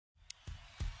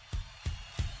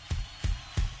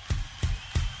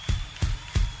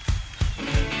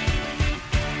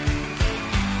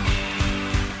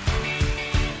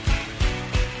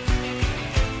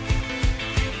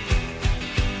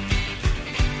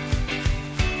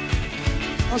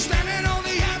I'm standing on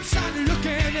the outside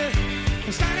looking in.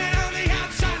 I'm standing on the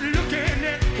outside looking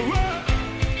in. Whoa,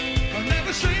 I've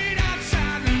never seen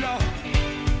outside the law.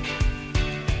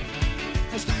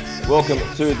 Welcome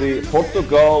to the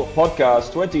Portugal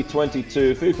Podcast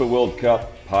 2022 FIFA World Cup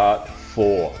Part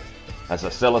 4. As the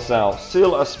Seleção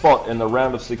seal a spot in the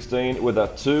round of 16 with a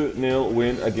 2-0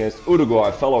 win against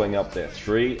Uruguay following up their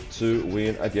 3-2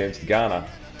 win against Ghana.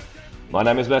 My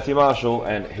name is Matthew Marshall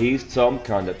and he's Tom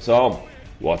Condit. Tom,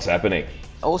 what's happening?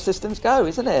 All systems go,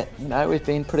 isn't it? You know, we've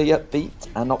been pretty upbeat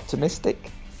and optimistic,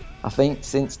 I think,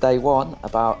 since day one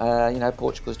about,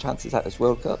 Portugal's chances at this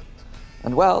World Cup.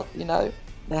 And well, they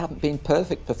haven't been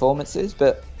perfect performances,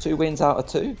 but 2 wins out of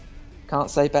 2. Can't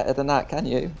say better than that, can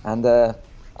you? And I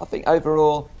think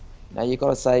overall, you've got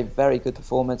to say very good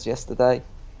performance yesterday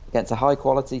against a high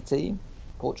quality team.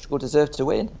 Portugal deserved to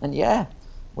win, and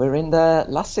we're in the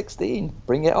last 16.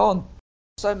 Bring it on.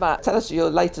 So Matt, tell us your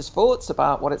latest thoughts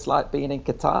about what it's like being in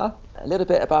Qatar. A little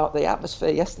bit about the atmosphere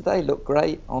yesterday. Looked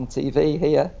great on TV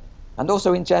here, and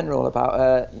also in general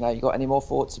about you got any more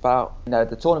thoughts about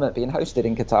the tournament being hosted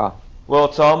in Qatar? Well,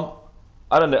 Tom,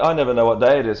 I never know what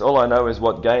day it is. All I know is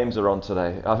what games are on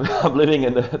today. I'm living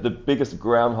in the biggest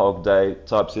Groundhog Day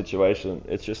type situation.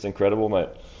 It's just incredible, mate.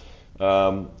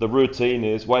 The routine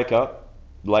is wake up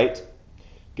late,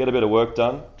 get a bit of work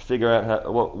done, figure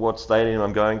out what stadium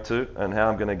I'm going to and how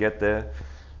I'm going to get there,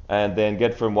 and then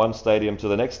get from one stadium to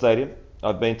the next stadium.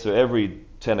 I've been to every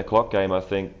 10 o'clock game, I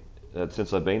think,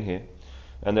 since I've been here.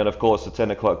 And then, of course, the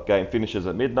 10 o'clock game finishes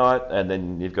at midnight, and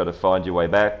then you've got to find your way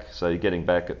back. So you're getting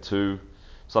back at 2,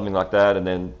 something like that, and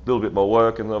then a little bit more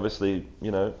work, and obviously,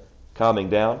 calming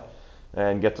down,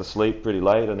 and get to sleep pretty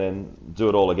late, and then do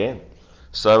it all again.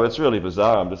 So it's really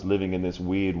bizarre. I'm just living in this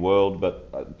weird world, but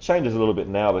it changes a little bit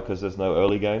now because there's no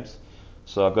early games.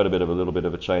 So I've got a little bit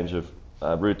of a change of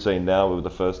routine now with the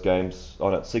first games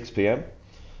on at 6 p.m.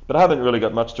 But I haven't really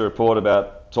got much to report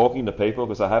about talking to people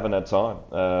because I haven't had time.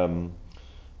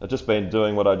 I've just been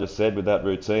doing what I just said with that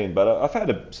routine. But I've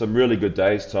had some really good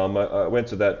days, Tom. I went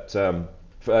to that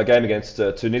game against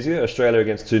Tunisia, Australia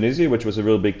against Tunisia, which was a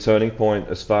real big turning point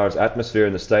as far as atmosphere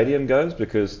in the stadium goes,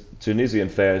 because Tunisian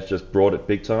fans just brought it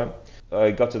big time. I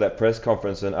got to that press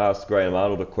conference and asked Graham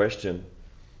Arnold a question,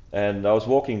 and I was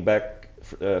walking back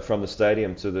from the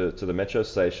stadium to the metro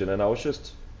station, and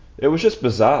it was just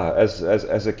bizarre as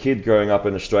a kid growing up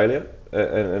in Australia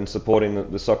and supporting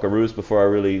the Socceroos before I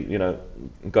really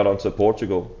got onto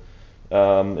Portugal.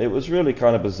 It was really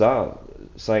kind of bizarre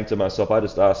saying to myself, I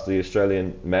just asked the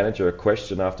Australian manager a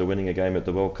question after winning a game at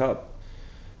the World Cup.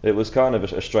 It was kind of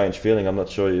a strange feeling. I'm not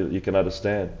sure you can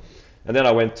understand. And then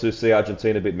I went to see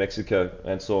Argentina beat Mexico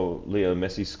and saw Leo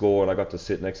Messi score, and I got to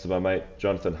sit next to my mate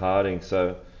Jonathan Harding.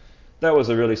 So that was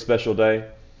a really special day.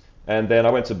 And then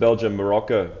I went to Belgium,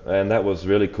 Morocco, and that was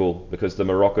really cool because the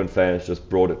Moroccan fans just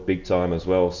brought it big time as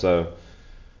well. So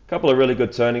a couple of really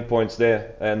good turning points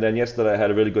there. And then yesterday I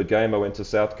had a really good game. I went to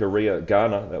South Korea,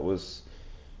 Ghana. That was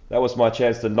my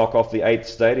chance to knock off the 8th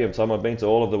stadium. So I've been to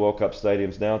all of the World Cup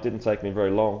stadiums now. It didn't take me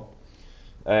very long.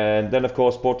 And then, of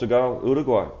course, Portugal,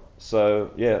 Uruguay. So,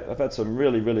 I've had some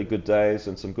really, really good days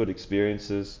and some good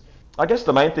experiences. I guess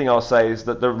the main thing I'll say is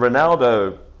that the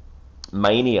Ronaldo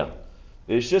mania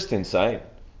is just insane.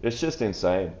 It's just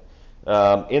insane.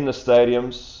 In the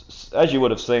stadiums, as you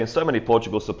would have seen, so many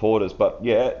Portugal supporters, but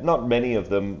not many of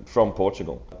them from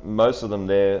Portugal. Most of them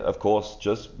there, of course,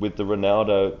 just with the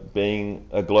Ronaldo being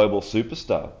a global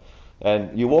superstar.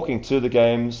 And you're walking to the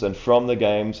games and from the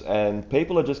games, and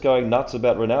people are just going nuts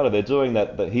about Ronaldo. They're doing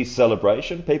his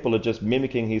celebration. People are just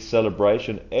mimicking his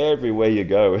celebration everywhere you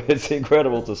go. It's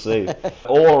incredible to see.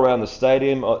 All around the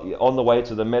stadium, on the way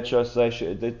to the metro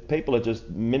station, people are just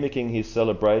mimicking his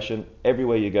celebration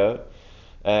everywhere you go.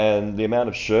 And the amount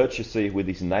of shirts you see with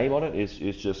his name on it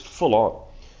is just full on.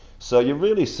 So you're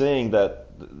really seeing that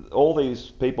all these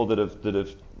people that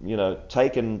have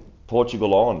taken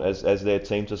Portugal on as their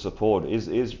team to support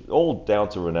is all down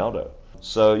to Ronaldo.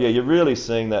 So you're really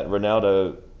seeing that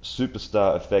Ronaldo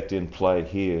superstar effect in play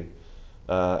here.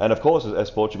 And of course,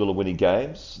 as Portugal are winning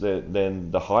games,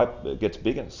 then the hype gets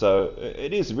bigger. So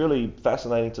it is really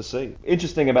fascinating to see.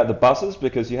 Interesting about the buses,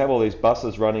 because you have all these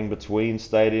buses running between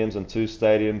stadiums and 2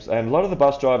 stadiums, and a lot of the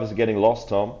bus drivers are getting lost,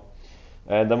 Tom.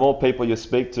 And the more people you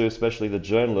speak to, especially the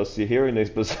journalists, you're hearing these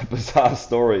bizarre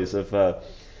stories of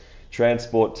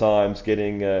transport times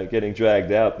getting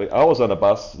dragged out. But I was on a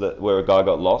bus where a guy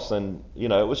got lost, and it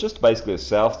was just basically a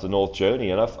south to north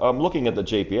journey, and I'm looking at the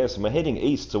GPS and we're heading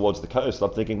east towards the coast. I'm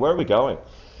thinking, where are we going?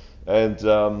 And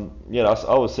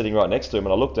I was sitting right next to him,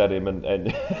 and I looked at him,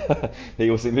 and he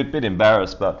was a bit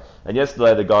embarrassed. And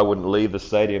yesterday the guy wouldn't leave the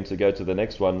stadium to go to the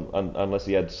next one unless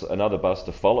he had another bus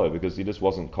to follow, because he just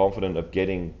wasn't confident of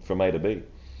getting from A to B.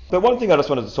 But one thing I just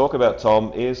wanted to talk about,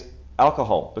 Tom, is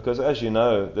alcohol, because as you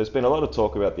know, there's been a lot of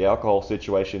talk about the alcohol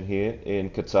situation here in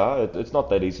Qatar. It's not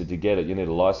that easy to get it. You need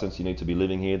a license, you need to be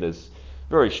living here. There's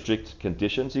very strict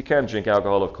conditions. You can drink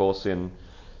alcohol, of course, in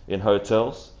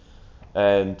hotels,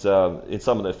 and in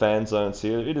some of the fan zones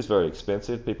here. It is very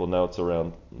expensive. People know it's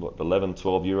around 11,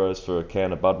 12 euros for a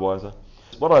can of Budweiser.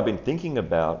 What I've been thinking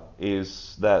about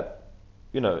is that,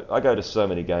 I go to so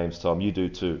many games, Tom, you do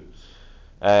too.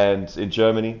 And in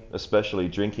Germany, especially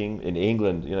drinking, in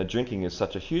England, drinking is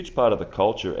such a huge part of the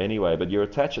culture anyway, but you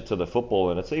attach it to the football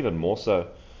and it's even more so.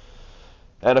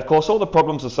 And of course, all the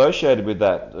problems associated with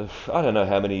that, I don't know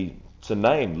how many to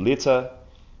name: litter,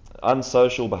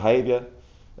 unsocial behaviour.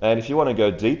 And if you want to go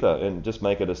deeper and just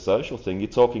make it a social thing, you're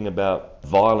talking about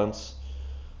violence,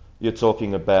 you're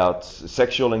talking about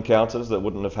sexual encounters that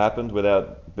wouldn't have happened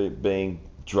without being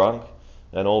drunk,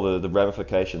 and all the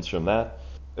ramifications from that.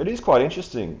 It is quite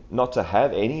interesting not to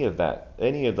have any of that,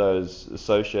 any of those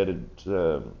associated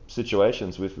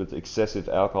situations with excessive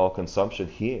alcohol consumption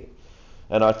here.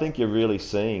 And I think you're really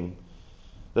seeing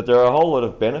that there are a whole lot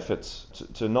of benefits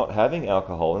to not having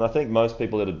alcohol. And I think most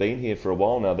people that have been here for a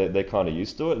while now, they're kind of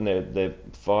used to it, and they're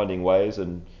finding ways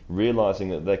and realizing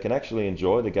that they can actually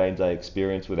enjoy the game day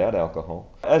experience without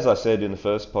alcohol. As I said in the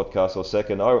first podcast or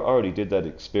second, I already did that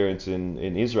experience in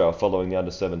Israel following the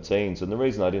under-17s, and the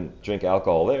reason I didn't drink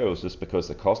alcohol there was just because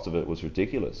the cost of it was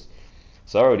ridiculous.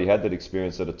 So I already had that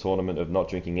experience at a tournament of not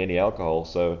drinking any alcohol,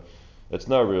 so it's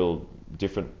no real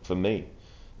different for me.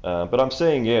 But I'm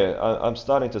seeing, I'm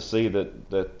starting to see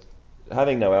that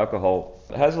having no alcohol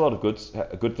has a lot of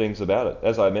good things about it.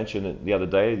 As I mentioned the other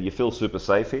day, you feel super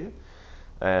safe here,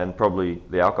 and probably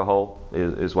the alcohol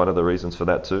is one of the reasons for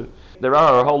that too. There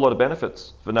are a whole lot of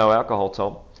benefits for no alcohol,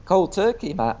 Tom. Cold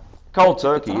turkey, Matt. Cold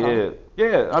turkey,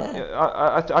 yeah.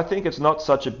 I think it's not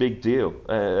such a big deal.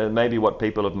 Maybe what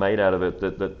people have made out of it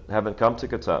that haven't come to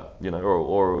Qatar,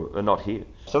 or are not here.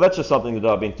 So that's just something that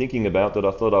I've been thinking about, that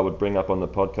I thought I would bring up on the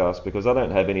podcast, because I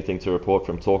don't have anything to report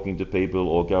from talking to people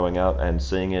or going out and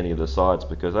seeing any of the sites,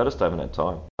 because I just haven't had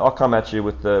time. I'll come at you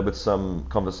with some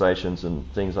conversations and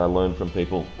things I learned from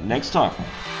people next time.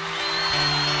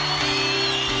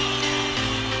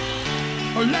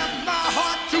 I left my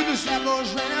heart to the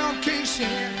shadows round Kingston,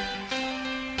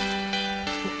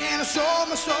 and I sold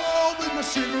my soul with my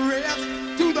cigarettes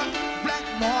to the black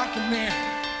market man.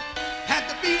 Had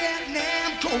the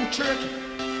Vietnam cold turkey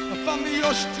from the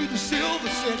ocean to the silver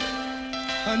city,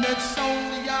 and it's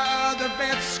only other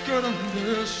vets could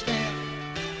understand.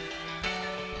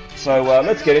 So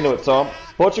let's get into it, Tom.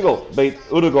 Portugal beat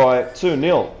Uruguay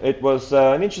 2-0. It was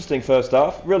an interesting first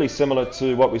half, really similar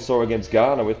to what we saw against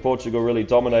Ghana, with Portugal really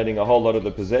dominating a whole lot of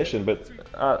the possession. But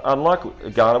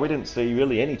unlike Ghana, we didn't see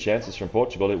really any chances from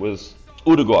Portugal. It was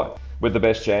Uruguay with the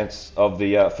best chance of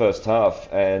the first half,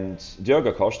 and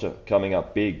Diogo Costa coming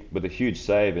up big with a huge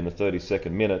save in the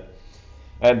 32nd minute.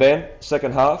 And then,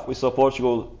 second half, we saw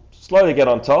Portugal slowly get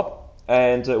on top,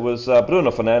 and it was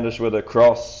Bruno Fernandes with a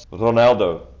cross,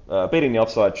 Ronaldo beating the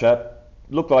offside trap.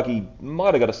 Looked like he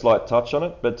might have got a slight touch on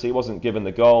it, but he wasn't given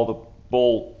the goal. The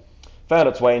ball found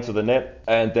its way into the net,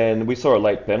 and then we saw a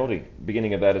late penalty,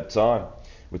 beginning of added time,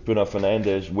 with Bruno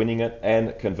Fernandes winning it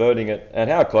and converting it. And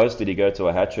how close did he go to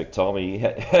a hat-trick, Tommy?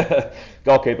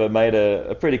 Goalkeeper made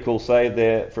a pretty cool save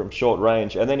there from short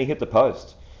range, and then he hit the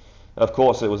post. Of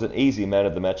course, it was an easy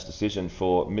man-of-the-match decision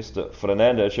for Mr.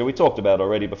 Fernandes, who we talked about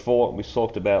already before. We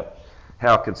talked about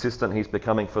how consistent he's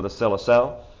becoming for the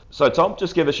Seleção. So, Tom,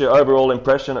 just give us your overall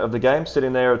impression of the game,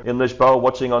 sitting there in Lisboa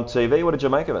watching on TV. What did you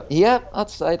make of it? Yeah, I'd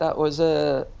say that was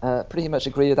pretty much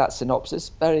agree with that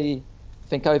synopsis. I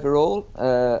think overall,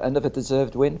 another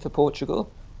deserved win for Portugal.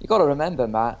 You've got to remember,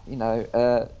 Matt,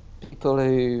 people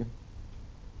who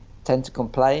tend to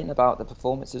complain about the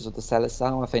performances of the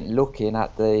Seleção, I think looking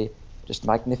at the just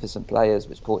magnificent players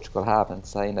which Portugal have and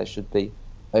saying they should be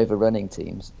overrunning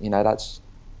teams, that's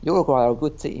Uruguay are a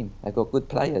good team. They've got good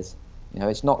players.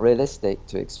 It's not realistic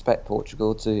to expect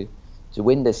Portugal to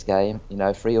win this game, 3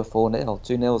 or 4-0.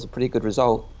 2-0 is a pretty good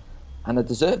result. And a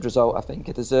deserved result, I think,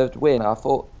 a deserved win. I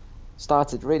thought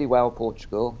started really well,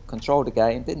 Portugal, controlled the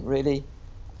game,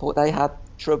 thought they had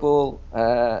trouble,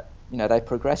 they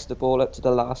progressed the ball up to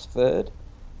the last third,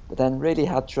 but then really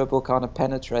had trouble kind of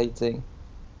penetrating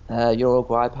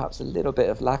Uruguay, perhaps a little bit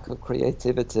of lack of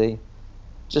creativity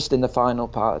just in the final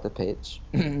part of the pitch,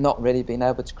 not really being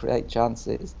able to create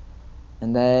chances.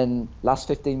 And then last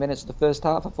 15 minutes of the first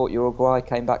half, I thought Uruguay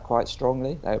came back quite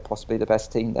strongly. They were possibly the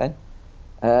best team then.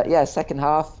 Second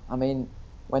half, I mean,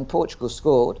 when Portugal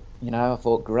scored, I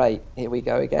thought, great, here we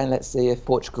go again. Let's see if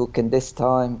Portugal can this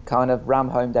time kind of ram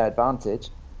home their advantage.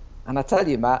 And I tell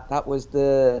you, Matt, that was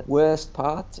the worst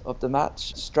part of the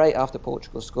match. Straight after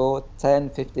Portugal scored,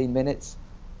 10, 15 minutes,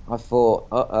 I thought,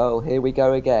 uh-oh, here we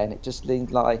go again. It just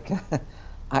seemed like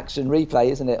action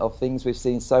replay, isn't it, of things we've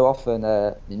seen so often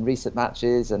in recent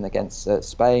matches and against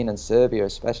Spain and Serbia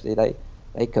especially.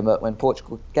 They come up when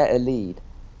Portugal get a lead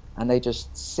and they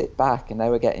just sit back, and they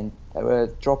were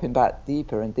dropping back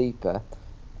deeper and deeper.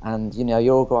 And,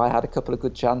 Uruguay had a couple of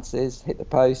good chances, hit the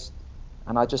post,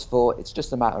 and I just thought it's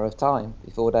just a matter of time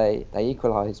before they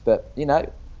equalise. But,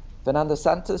 Fernando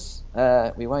Santos,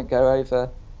 we won't go over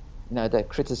the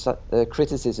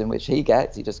criticism which he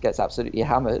gets. He just gets absolutely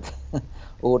hammered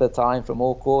all the time from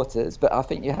all quarters. But I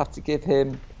think you have to give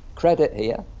him credit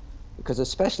here, because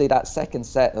especially that second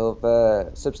set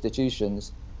of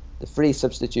substitutions, the 3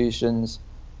 substitutions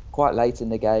quite late in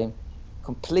the game,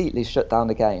 completely shut down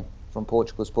the game from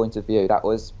Portugal's point of view. That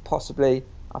was possibly,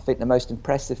 I think, the most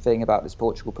impressive thing about this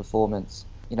Portugal performance.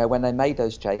 When they made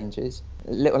those changes,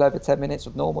 a little over 10 minutes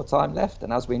of normal time left,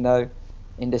 and as we know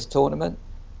in this tournament,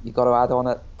 you've got to add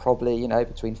on probably,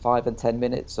 between 5 and 10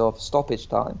 minutes of stoppage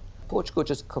time. Portugal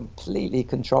just completely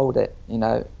controlled it.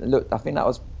 Look, I think that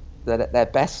was their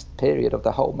best period of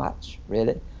the whole match,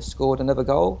 really. Scored another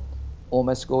goal,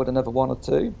 almost scored another 1 or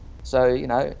 2.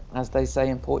 So, as they say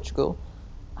in Portugal,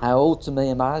 a última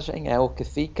imagem é o que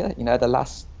fica. The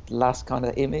last kind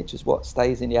of image is what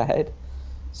stays in your head.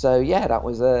 So, yeah, that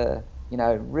was a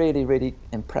really, really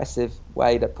impressive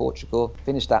way that Portugal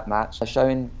finished that match,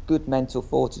 showing good mental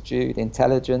fortitude,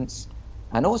 intelligence,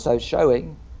 and also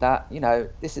showing that,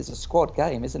 this is a squad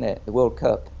game, isn't it? The World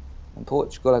Cup. And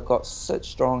Portugal have got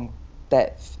such strong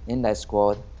depth in their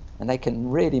squad, and they can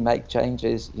really make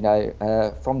changes,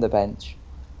 from the bench.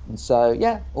 And so,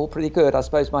 yeah, all pretty good. I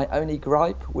suppose my only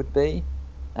gripe would be,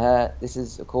 this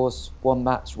is, of course, one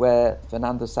match where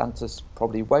Fernando Santos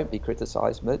probably won't be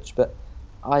criticised much, but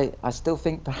I still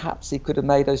think perhaps he could have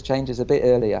made those changes a bit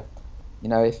earlier.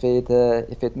 If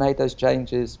he'd made those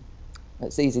changes,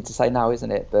 it's easy to say now,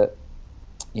 isn't it? But,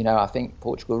 I think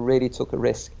Portugal really took a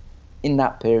risk in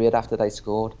that period after they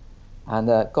scored, and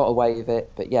got away with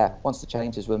it. But yeah, once the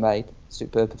changes were made,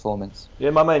 superb performance.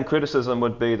 Yeah, my main criticism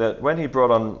would be that when he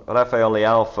brought on Rafael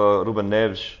Leao for Ruben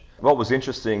Neves, what was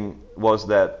interesting was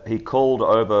that he called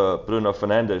over Bruno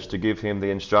Fernandes to give him the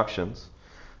instructions,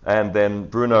 and then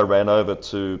Bruno ran over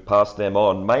to pass them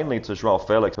on, mainly to João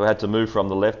Felix, who had to move from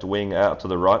the left wing out to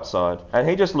the right side. And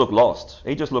he just looked lost.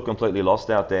 He just looked completely lost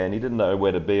out there, and he didn't know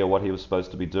where to be or what he was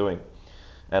supposed to be doing.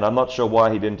 And I'm not sure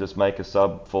why he didn't just make a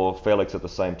sub for Felix at the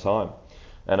same time.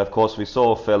 And of course, we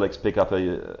saw Felix pick up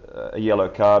a yellow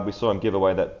card. We saw him give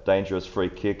away that dangerous free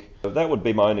kick. That would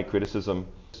be my only criticism.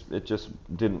 It just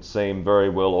didn't seem very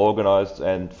well organised,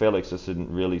 and Felix just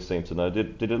didn't really seem to know.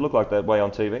 Did it look like that way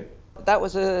on TV? That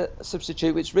was a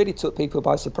substitute which really took people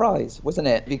by surprise, wasn't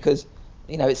it? Because,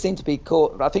 it seemed to be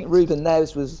caught. I think Ruben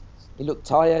Neves he looked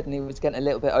tired and he was getting a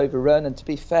little bit overrun. And to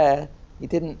be fair,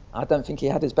 I don't think he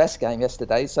had his best game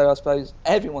yesterday. So I suppose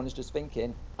everyone's just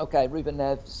thinking, okay, Ruben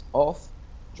Neves off,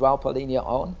 João Palhinha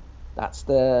on. That's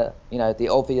the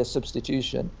obvious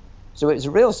substitution. So it was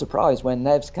a real surprise when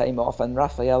Neves came off and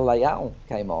Rafael Leao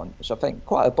came on, which I think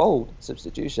quite a bold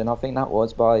substitution. I think that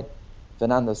was by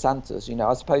Fernando Santos.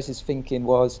 I suppose his thinking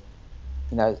was,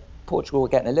 Portugal were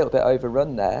getting a little bit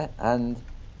overrun there, and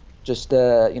just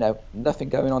nothing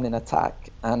going on in attack.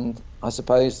 And I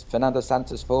suppose Fernando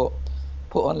Santos thought,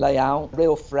 put on Leao,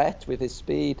 real threat with his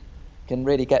speed, can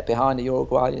really get behind the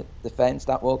Uruguay defence.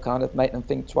 That will kind of make them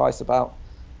think twice about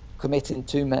committing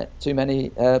too many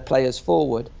players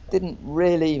forward. Didn't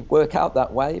really work out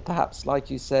that way, perhaps, like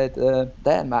you said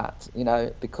there, Matt,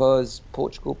 because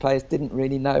Portugal players didn't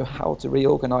really know how to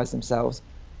reorganise themselves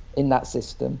in that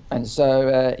system. And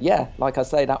so, like I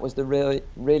say, that was the really,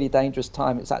 really dangerous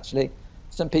time. It's actually,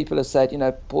 some people have said,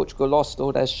 Portugal lost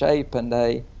all their shape and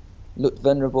they looked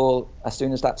vulnerable as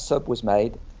soon as that sub was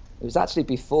made. It was actually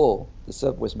before the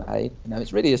sub was made.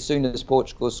 It's really as soon as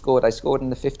Portugal scored. They scored in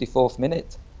the 54th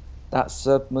minute. That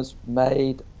sub was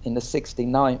made in the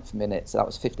 69th minute, so that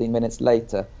was 15 minutes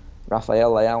later.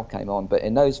 Rafael Leao came on, but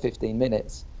in those 15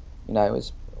 minutes,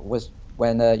 was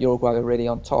when Uruguay were really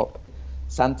on top.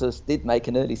 Santos did make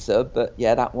an early sub, but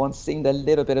yeah, that one seemed a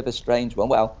little bit of a strange one.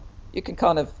 Well, you can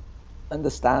kind of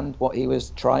understand what he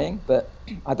was trying, but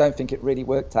I don't think it really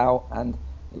worked out, and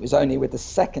it was only with the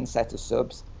second set of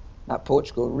subs that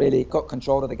Portugal really got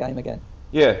control of the game again.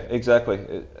 Yeah,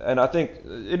 exactly. And I think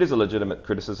it is a legitimate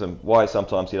criticism why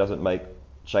sometimes he doesn't make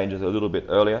changes a little bit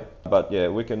earlier. But yeah,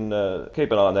 we can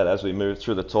keep an eye on that as we move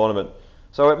through the tournament.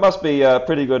 So it must be a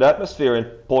pretty good atmosphere in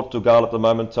Portugal at the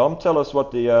moment, Tom. Tell us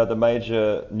what the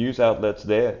major news outlets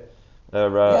there Yeah,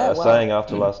 are well, saying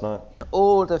after last night.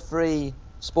 all the three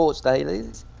sports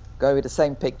dailies go with the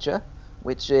same picture,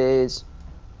 which is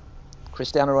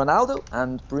Cristiano Ronaldo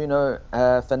and Bruno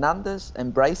Fernandes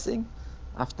embracing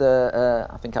after,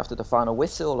 I think after the final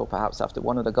whistle, or perhaps after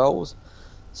one of the goals.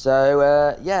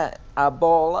 So yeah, a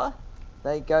baller.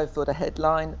 They go for the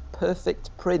headline "Perfect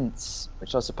Prince,"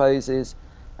 which I suppose is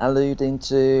alluding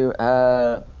to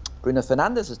Bruno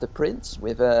Fernandes as the prince,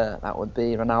 with that would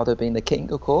be Ronaldo being the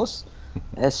king, of course.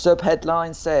 A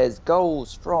sub-headline says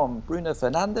 "Goals from Bruno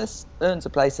Fernandes earns a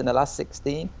place in the last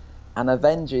 16 and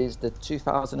avenges the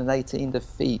 2018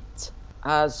 defeat."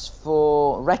 As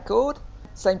for record,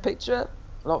 same picture.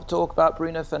 A lot of talk about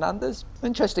Bruno Fernandes.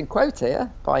 Interesting quote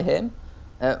here by him.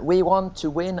 We want to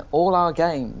win all our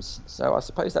games. So I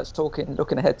suppose that's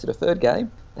looking ahead to the third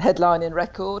game. The headline in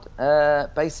record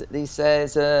basically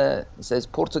says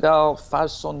Portugal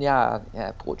faz sonhar.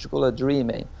 Yeah, Portugal are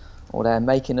dreaming, or they're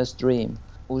making us dream.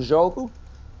 O jogo,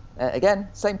 again,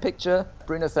 same picture.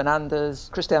 Bruno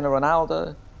Fernandes, Cristiano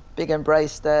Ronaldo, big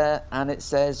embrace there, and it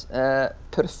says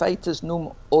perfeitas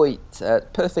num oito,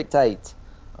 perfect eight.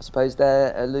 I suppose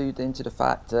they're alluding to the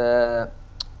fact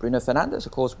Bruno Fernandes,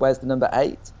 of course, wears the number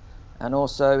 8, and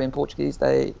also in Portuguese,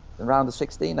 around the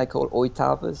 16, they call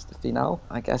oitavas the final.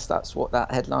 I guess that's what that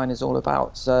headline is all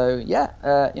about. So yeah,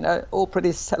 all pretty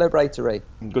celebratory.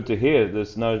 Good to hear.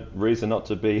 There's no reason not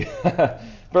to be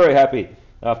very happy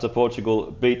after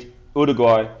Portugal beat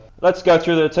Uruguay. Let's go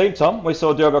through the team, Tom. We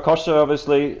saw Diogo Costa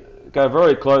obviously go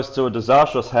very close to a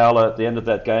disastrous howler at the end of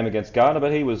that game against Ghana,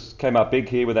 but he came up big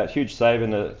here with that huge save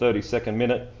in the 32nd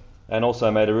minute, and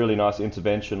also made a really nice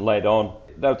intervention late on.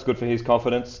 That's good for his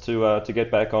confidence to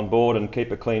get back on board and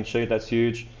keep a clean sheet. That's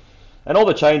huge. And all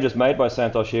the changes made by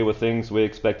Santos here were things we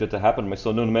expected to happen. We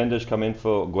saw Nuno Mendes come in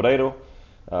for Guerreiro.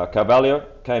 Carvalho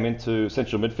came into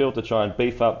central midfield to try and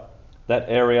beef up that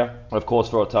area, of course,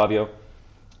 for Otavio.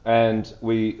 And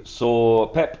we saw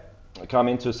Pep come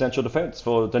into central defence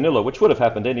for Danilo, which would have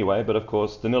happened anyway, but of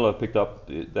course Danilo picked up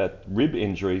that rib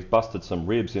injury, busted some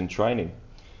ribs in training.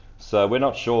 So we're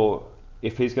not sure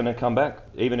if he's going to come back,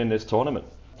 even in this tournament.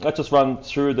 Let's just run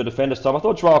through the defenders, Tom. I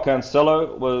thought Joao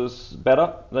Cancelo was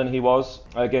better than he was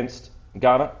against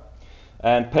Ghana.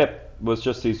 And Pep was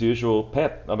just his usual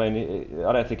Pep. I mean,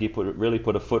 I don't think he really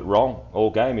put a foot wrong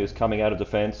all game. He was coming out of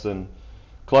defence and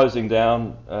closing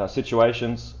down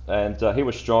situations, and he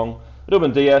was strong.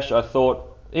 Ruben Dias, I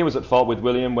thought he was at fault with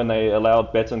William when they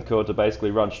allowed Betancourt to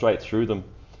basically run straight through them,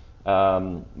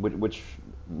 which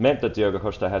meant that Diogo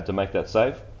Costa had to make that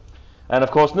save. And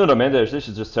of course, Nuno Mendes, this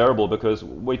is just terrible because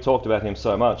we talked about him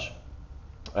so much.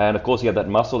 And of course, he had that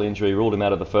muscle injury, ruled him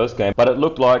out of the first game. But it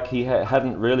looked like he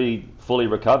hadn't really fully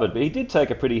recovered. But he did take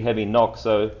a pretty heavy knock,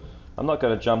 so I'm not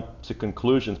going to jump to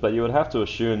conclusions. But you would have to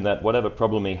assume that whatever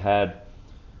problem he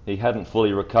hadn't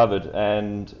fully recovered.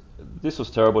 And this was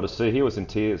terrible to see. He was in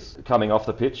tears coming off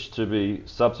the pitch to be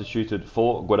substituted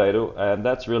for Guerreiro, and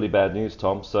that's really bad news,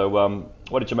 Tom. So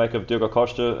what did you make of Diogo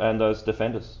Costa and those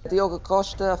defenders? Diogo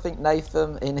Costa, I think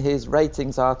Nathan, in his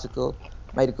ratings article,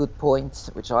 made a good point,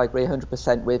 which I agree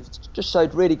 100% with. Just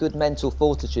showed really good mental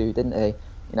fortitude, didn't he?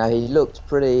 He looked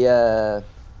pretty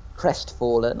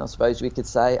crestfallen, I suppose we could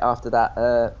say, after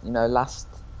that last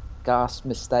gasp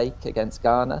mistake against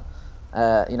Ghana.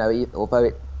 Although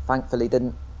it thankfully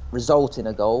didn't result in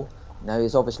a goal,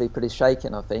 he's obviously pretty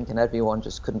shaken, I think, and everyone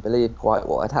just couldn't believe quite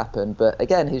what had happened. But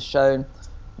again, he's shown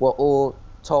what all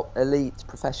top elite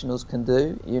professionals can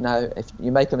do. If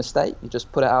you make a mistake, you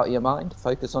just put it out of your mind,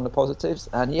 focus on the positives,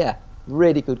 and yeah,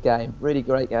 really good game, really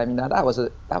great game. That was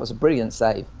a brilliant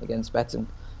save against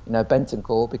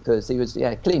Betancourt, because he was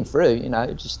clean through,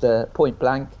 just point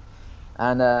blank,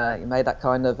 and he made that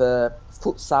kind of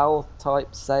futsal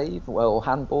type save, or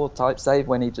handball type save,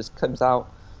 when he just comes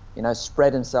out,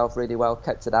 spread himself really well,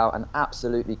 kept it out, and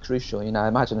absolutely crucial.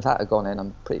 Imagine if that had gone in,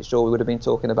 I'm pretty sure we would have been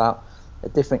talking about a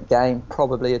different game,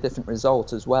 probably a different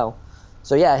result as well.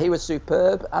 So yeah, he was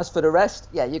superb. As for the rest,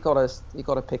 yeah, you got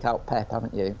to pick out Pep,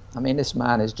 haven't you? I mean, this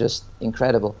man is just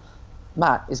incredible.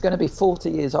 Matt is going to be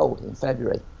 40 years old in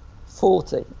February,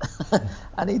 40,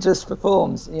 and he just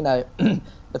performs. The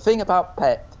thing about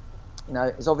Pep,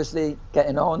 is obviously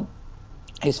getting on.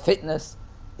 His fitness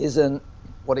isn't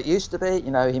what it used to be.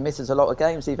 He misses a lot of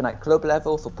games, even at club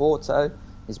level for Porto.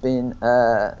 He's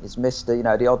missed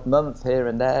the odd month here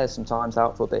and there, sometimes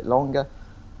out for a bit longer.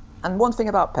 And one thing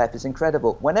about Pep is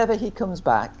incredible. Whenever he comes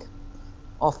back,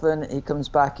 often he comes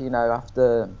back,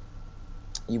 after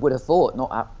you would have thought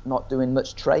not doing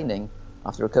much training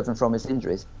after recovering from his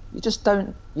injuries. He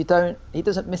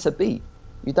doesn't miss a beat.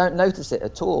 You don't notice it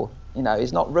at all.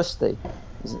 He's not rusty.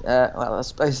 Well, I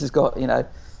suppose he's got,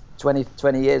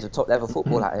 20 years of top level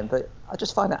football at him, but I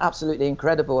just find it absolutely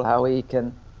incredible how he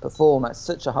can perform at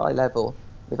such a high level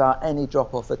without any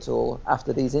drop off at all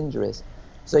after these injuries.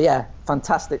 So yeah,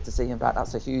 fantastic to see him back.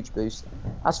 That's a huge boost.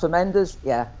 As for Mendes,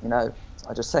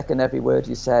 I just second every word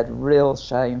you said. Real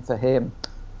shame for him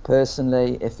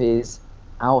personally if he's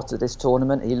out of this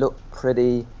tournament. He looked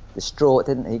pretty distraught,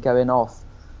 didn't he, going off?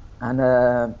 And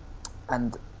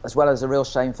as well as a real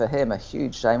shame for him, a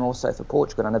huge shame also for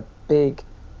Portugal, and a big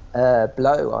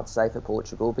blow, I'd say, for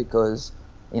Portugal, because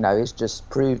he's just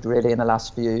proved really in the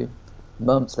last few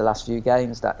months, the last few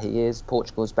games, that he is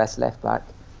Portugal's best left back.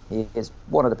 He is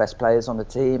one of the best players on the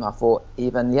team. I thought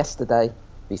even yesterday,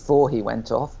 before he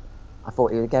went off, I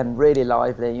thought he was again really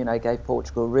lively. Gave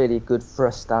Portugal really good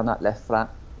thrust down that left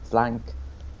flank.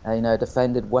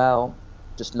 Defended well.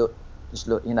 Just looked,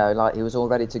 like he was all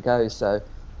ready to go. So,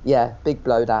 yeah, big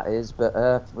blow that is.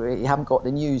 But we haven't got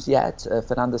the news yet.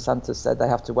 Fernando Santos said they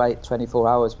have to wait 24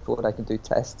 hours before they can do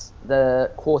tests.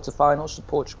 The quarterfinals, should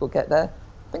Portugal get there?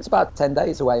 I think it's about 10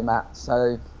 days away, Matt.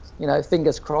 So,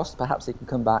 fingers crossed, perhaps he can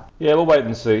come back. Yeah, we'll wait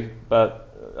and see.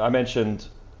 But I mentioned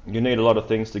you need a lot of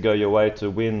things to go your way to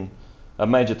win a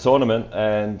major tournament,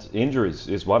 and injuries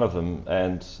is one of them,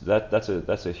 and that's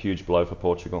a huge blow for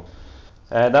Portugal.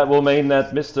 And that will mean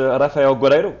that Mr. Rafael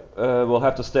Guerreiro will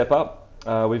have to step up.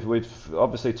 We've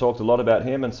obviously talked a lot about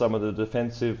him and some of the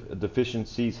defensive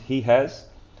deficiencies he has,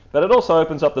 but it also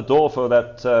opens up the door for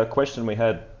that question we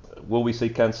had: will we see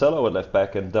Cancelo at left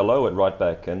back and Dalot at right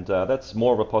back? And that's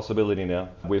more of a possibility now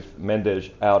with Mendes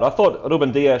out. I thought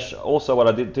Ruben Dias, also what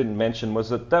I didn't mention was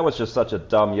that was just such a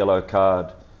dumb yellow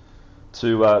card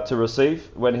to receive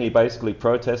when he basically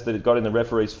protested. It got in the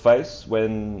referee's face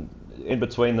when in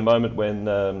between the moment when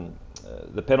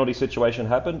the penalty situation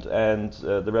happened and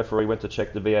the referee went to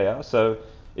check the VAR. So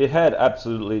it had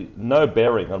absolutely no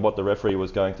bearing on what the referee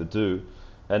was going to do.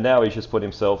 And now he's just put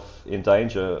himself in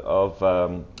danger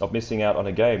of missing out on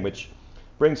a game, which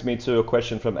brings me to a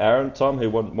question from Aaron, Tom, who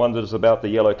wonders about the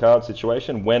yellow card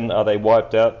situation. When are they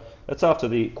wiped out? That's after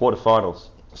the quarterfinals.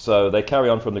 So they carry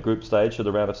on from the group stage to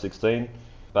the round of 16.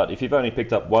 But if you've only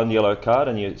picked up one yellow card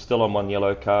and you're still on one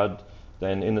yellow card,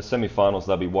 then in the semi-finals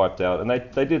they'll be wiped out. And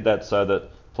they did that so that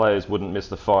players wouldn't miss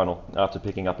the final after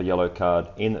picking up a yellow card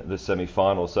in the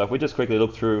semi-finals. So if we just quickly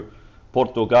look through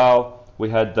Portugal, we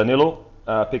had Danilo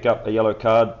pick up a yellow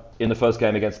card in the first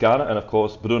game against Ghana, and of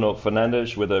course Bruno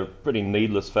Fernandes with a pretty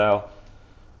needless foul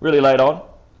really late on.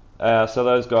 So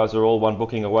those guys are all one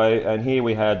booking away. And here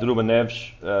we had Ruben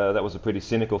Neves, that was a pretty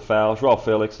cynical foul. João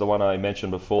Felix, the one I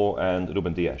mentioned before, and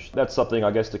Ruben Dias. That's something,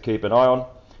 I guess, to keep an eye on.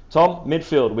 Tom,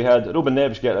 midfield, we had Ruben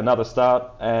Neves get another start,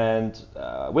 and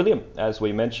William, as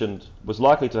we mentioned, was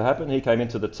likely to happen. He came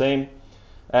into the team,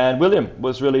 and William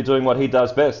was really doing what he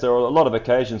does best. There are a lot of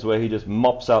occasions where he just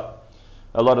mops up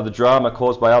a lot of the drama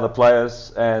caused by other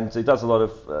players, and he does a lot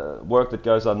of work that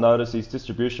goes unnoticed. His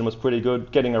distribution was pretty good,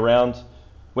 getting around,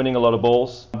 winning a lot of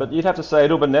balls. But you'd have to say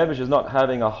Ruben Neves is not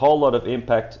having a whole lot of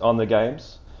impact on the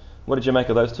games. What did you make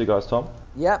of those two guys, Tom?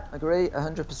 Yeah, agree,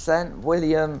 100%.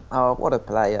 William, oh, what a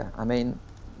player. I mean,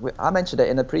 I mentioned it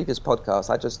in a previous podcast.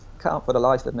 I just can't for the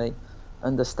life of me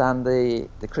understand the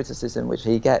criticism which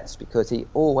he gets, because he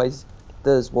always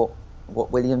does what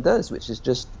William does, which is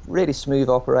just really smooth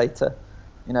operator.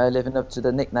 Living up to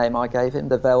the nickname I gave him,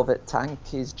 the Velvet Tank.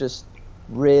 He's just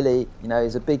really,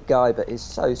 he's a big guy, but he's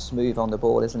so smooth on the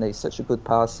ball, isn't he? Such a good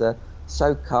passer,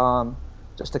 so calm,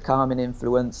 just a calming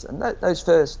influence. And those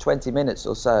first 20 minutes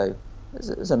or so,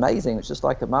 it was amazing. It was just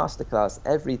like a masterclass.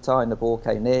 Every time the ball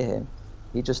came near him,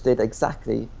 he just did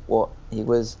exactly what he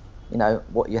was,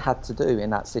 what you had to do in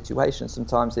that situation,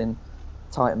 sometimes in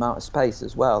tight amount of space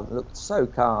as well. It looked so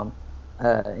calm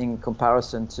in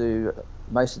comparison to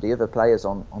most of the other players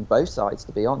on both sides,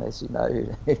 to be honest.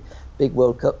 Big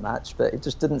World Cup match, but it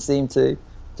just didn't seem to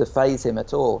faze him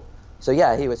at all. So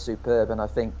yeah, he was superb, and I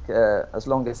think as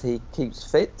long as he keeps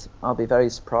fit, I'll be very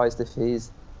surprised if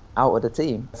he's out of the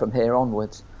team from here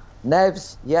onwards.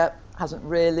 Neves, hasn't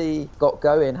really got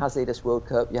going, has he, this World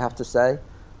Cup, you have to say.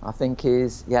 I think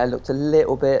he's looked a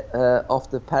little bit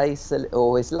off the pace,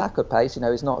 or his lack of pace.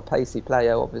 He's not a pacey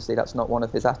player, obviously that's not one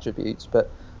of his attributes,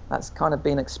 but that's kind of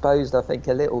been exposed, I think,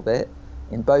 a little bit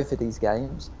in both of these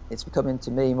games. It's becoming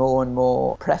to me more and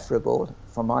more preferable,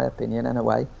 from my opinion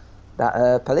anyway,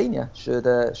 that Palhinha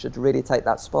should really take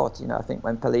that spot. I think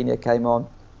when Palhinha came on,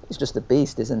 he's just a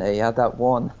beast, isn't he? He had that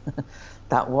one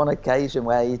that one occasion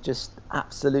where he just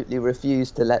absolutely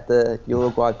refused to let the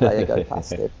Uruguay player go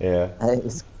past him. Yeah. It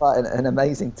was quite an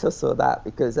amazing tussle, that,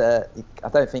 because I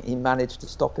don't think he managed to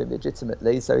stop him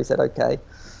legitimately. So he said, okay,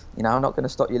 I'm not going to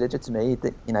stop you legitimately.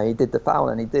 He did the foul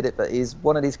and he did it, but he's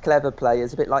one of these clever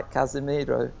players, a bit like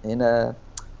Casemiro in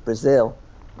Brazil.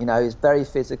 He's very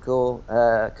physical,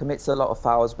 commits a lot of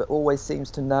fouls, but always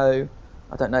seems to know,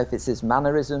 I don't know if it's his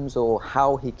mannerisms or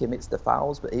how he commits the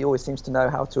fouls, but he always seems to know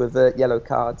how to avert yellow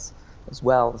cards as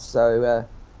well. So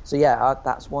yeah,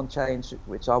 that's one change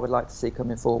which I would like to see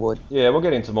coming forward. Yeah, we'll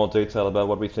get into more detail about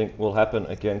what we think will happen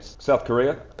against South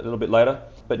Korea a little bit later.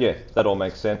 But yeah, that all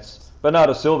makes sense.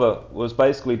 Bernardo Silva was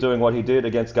basically doing what he did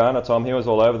against Ghana, Tom. He was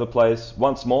all over the place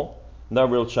once more. No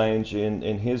real change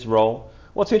in his role.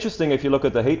 What's interesting, if you look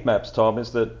at the heat maps, Tom,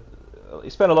 is that he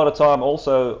spent a lot of time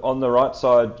also on the right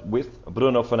side with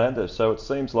Bruno Fernandes. So it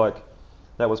seems like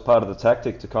that was part of the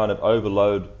tactic to kind of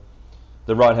overload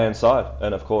the right-hand side.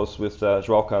 And of course, with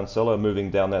Joao Cancelo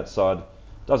moving down that side, it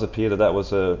does appear that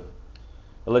was a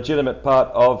legitimate part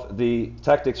of the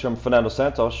tactics from Fernando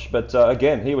Santos. But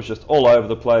again, he was just all over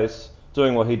the place,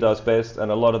 doing what he does best,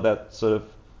 and a lot of that sort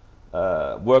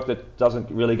of work that doesn't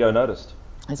really go noticed.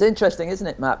 It's interesting, isn't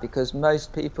it, Matt? Because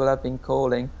most people have been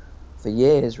calling for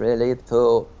years, really,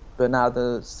 for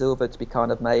Bernardo Silva to be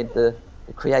kind of made the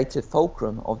creative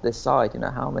fulcrum of this side.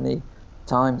 How many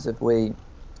times have we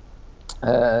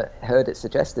heard it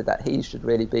suggested that he should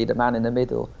really be the man in the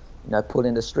middle,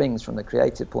 pulling the strings from the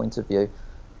creative point of view?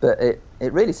 But it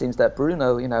really seems that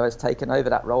Bruno, has taken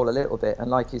over that role a little bit. And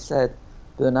like you said,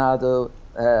 Bernardo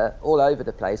all over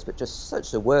the place, but just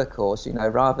such a workhorse,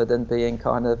 rather than being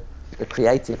kind of the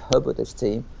creative hub of this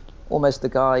team, almost the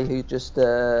guy who just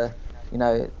like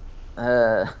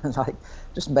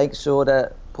just makes sure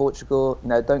that Portugal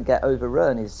don't get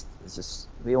overrun. He's just,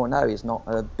 we all know he's not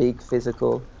a big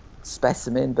physical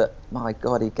specimen, but my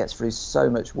God, he gets through so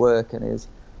much work and is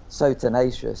so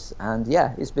tenacious. And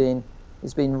yeah, he's been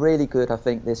really good, I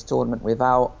think, this tournament,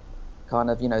 without kind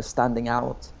of standing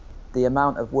out. The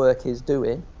amount of work he's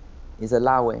doing is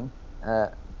allowing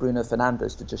Bruno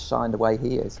Fernandes to just shine the way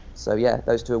he is. So yeah,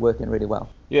 those two are working really well.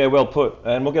 Yeah, well put.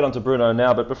 And we'll get on to Bruno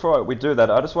now, but before we do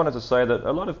that, I just wanted to say that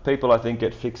a lot of people, I think,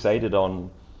 get fixated on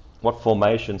what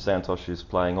formation Santos is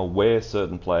playing or where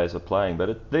certain players are playing,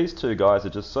 but these two guys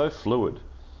are just so fluid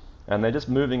and they're just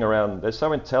moving around. They're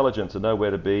so intelligent to know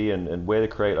where to be and where to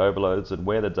create overloads and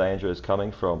where the danger is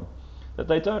coming from, that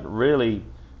they don't really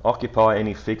occupy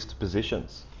any fixed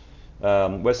positions.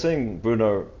 We're seeing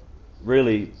Bruno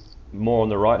really more on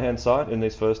the right-hand side in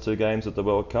these first two games at the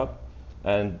World Cup,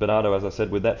 and Bernardo, as I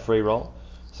said, with that free role.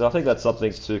 So I think that's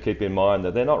something to keep in mind,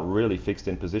 that they're not really fixed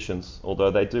in positions,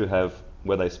 although they do have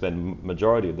where they spend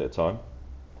majority of their time.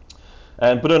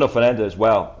 And Bruno Fernandes,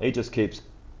 wow, he just keeps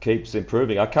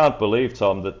improving. I can't believe,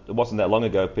 Tom, that it wasn't that long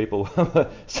ago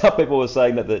some people were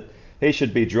saying that he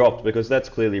should be dropped, because that's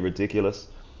clearly ridiculous.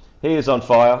 He is on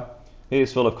fire, he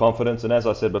is full of confidence, and as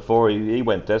I said before, he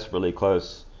went desperately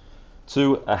close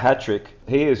to a hat-trick.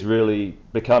 He is really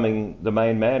becoming the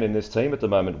main man in this team at the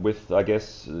moment, with, I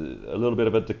guess, a little bit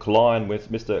of a decline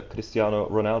with Mr. Cristiano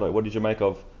Ronaldo. What did you make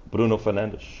of Bruno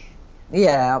Fernandes?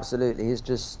 Yeah, absolutely. He's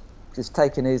just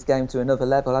taken his game to another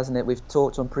level, hasn't it? We've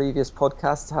talked on previous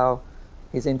podcasts how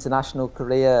his international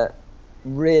career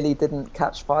really didn't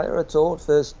catch fire at all the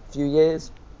first few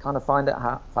years. Kind of found it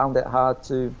hard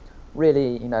to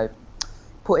really,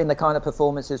 put in the kind of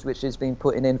performances which he's been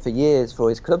putting in for years for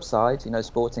his club side,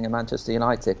 Sporting and Manchester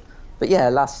United. But yeah,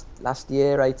 last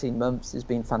year, 18 months, he's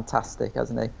been fantastic,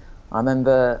 hasn't he? I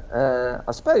remember,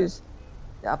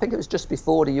 I think it was just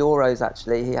before the Euros,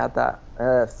 actually, he had that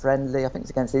friendly, I think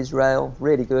it's against Israel,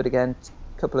 really good again,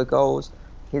 couple of goals.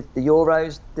 The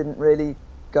Euros didn't really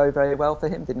go very well for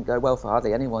him, didn't go well for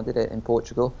hardly anyone, did it, in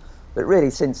Portugal? But really,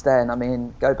 since then, I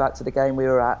mean, go back to the game we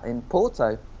were at in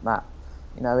Porto, Matt,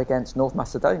 against North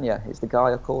Macedonia. He's the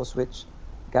guy, of course, which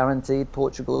guaranteed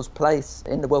Portugal's place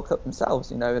in the World Cup themselves,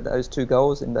 those two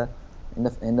goals in the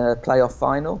playoff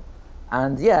final.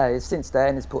 And yeah, since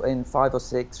then he's put in 5 or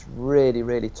 6 really,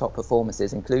 really top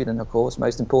performances, including, of course,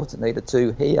 most importantly, the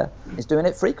 2 here. He's doing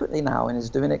it frequently now, and he's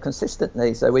doing it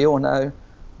consistently. So we all know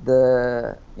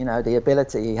the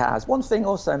ability he has. One thing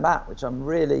also, Matt, which I'm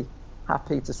really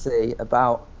happy to see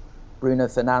about Bruno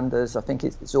Fernandes, I think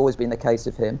it's always been the case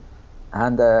of him,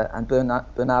 and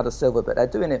Bernardo Silva, but they're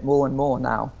doing it more and more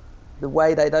now. The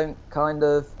way they don't kind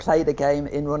of play the game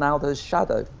in Ronaldo's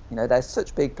shadow. They're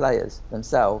such big players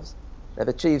themselves. They've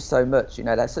achieved so much.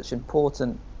 They're such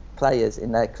important players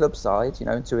in their club side,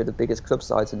 and 2 of the biggest club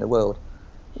sides in the world.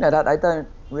 that they don't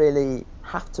really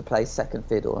have to play second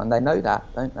fiddle, and they know that,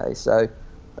 don't they? So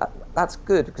that's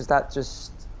good, because that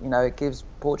just, it gives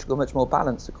Portugal much more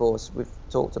balance. Of course, we've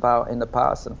talked about in the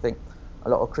past, and I think a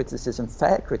lot of criticism,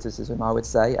 fair criticism, I would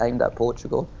say, aimed at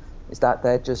Portugal, is that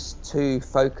they're just too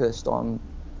focused on,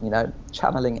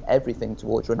 channeling everything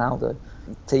towards Ronaldo.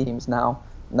 Teams now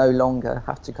no longer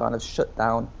have to kind of shut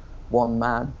down one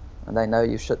man, and they know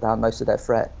you've shut down most of their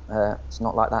threat. It's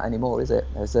not like that anymore, is it?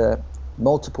 There's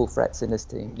multiple threats in this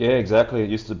team. Yeah, exactly. It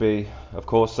used to be, of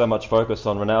course, so much focus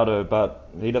on Ronaldo, but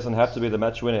he doesn't have to be the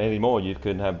match winner anymore. You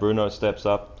can have Bruno steps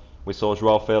up. We saw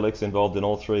Joao Felix involved in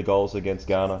all 3 goals against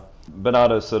Ghana.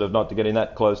 Bernardo's sort of not getting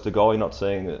that close to goal. You're not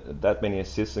seeing that many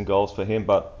assists and goals for him,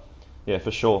 but yeah,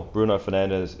 for sure, Bruno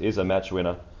Fernandes is a match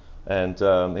winner, and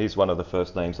he's one of the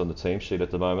first names on the team sheet at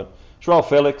the moment. Joao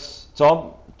Felix,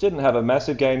 Tom, didn't have a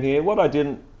massive game here. What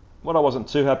I wasn't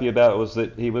too happy about was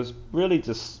that he was really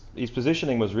just, his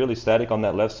positioning was really static on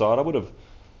that left side. I would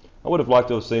have liked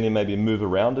to have seen him maybe move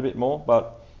around a bit more,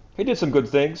 but he did some good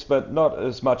things, but not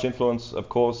as much influence, of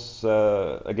course,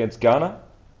 against Ghana.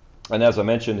 And as I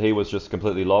mentioned, he was just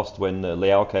completely lost when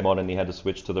Leao came on and he had to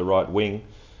switch to the right wing.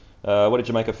 What did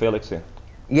you make of Felix here?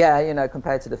 Yeah,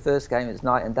 compared to the first game, it was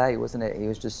night and day, wasn't it? He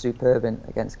was just superb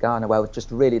against Ghana. Well, just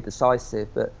really decisive,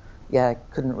 but yeah,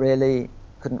 couldn't really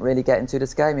get into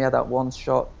this game. He had that one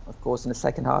shot, of course, in the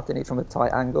second half, didn't he, from a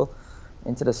tight angle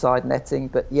into the side netting.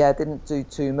 But yeah, didn't do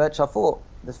too much. I thought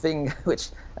the thing which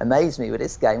amazed me with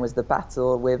this game was the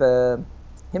battle with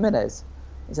Jimenez,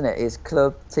 isn't it? His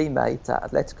club teammate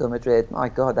at Atletico Madrid. My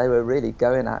God, they were really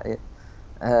going at it.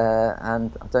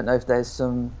 And I don't know if there's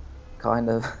some kind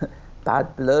of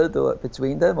bad blood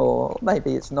between them, or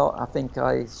maybe it's not. I think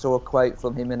I saw a quote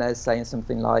from Jimenez saying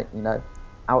something like,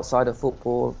 outside of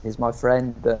football he's my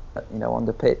friend, but on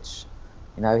the pitch,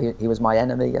 he was my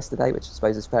enemy yesterday, which I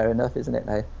suppose is fair enough, isn't it?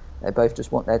 They both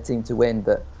just want their team to win,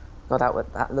 but God,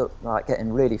 that looked like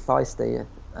getting really feisty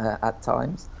at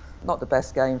times. Not the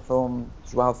best game from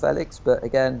Joao Felix, but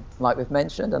again, like we've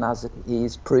mentioned, and as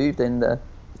he's proved in the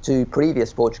 2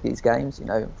 previous Portuguese games,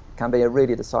 can be a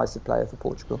really decisive player for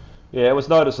Portugal. Yeah, it was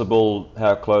noticeable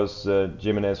how close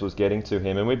Jimenez was getting to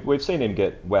him, and we've seen him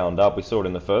get wound up. We saw it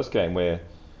in the first game where,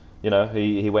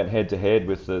 he went head to head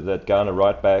with that Ghana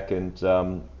right back, and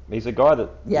he's a guy that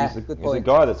he's a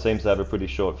guy that seems to have a pretty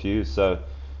short fuse. So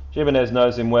Jimenez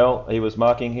knows him well. He was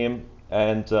marking him,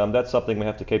 and that's something we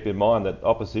have to keep in mind, that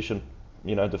opposition,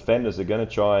 defenders are going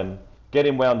to try and get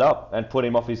him wound up and put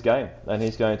him off his game, and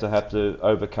he's going to have to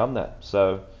overcome that.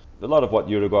 So a lot of what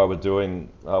Uruguay were doing,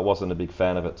 I wasn't a big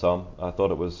fan of it, Tom. I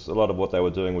thought it was a lot of what they were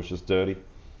doing was just dirty,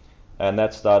 and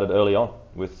that started early on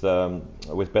with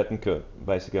Betancourt,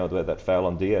 basically that foul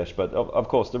on Dias. But of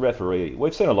course, the referee,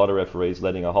 we've seen a lot of referees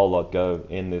letting a whole lot go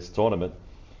in this tournament,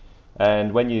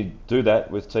 and when you do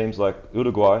that with teams like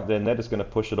Uruguay, then they're just going to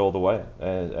push it all the way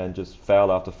and just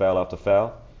foul after foul after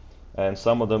foul, and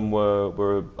some of them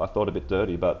were I thought a bit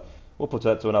dirty, but we'll put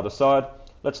that to another side.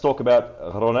 Let's talk about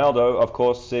Ronaldo. Of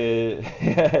course,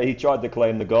 he tried to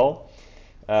claim the goal,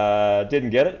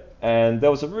 didn't get it, and there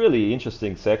was a really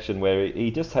interesting section where he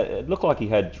just it looked like he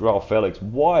had Joao Felix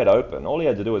wide open. All he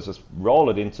had to do was just roll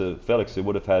it into Felix, who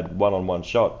would have had one-on-one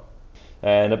shot.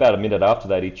 And about a minute after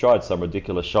that, he tried some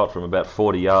ridiculous shot from about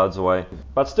 40 yards away,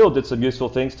 but still did some useful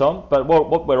things, Tom. But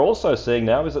what we're also seeing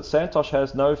now is that Santos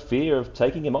has no fear of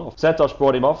taking him off. Santos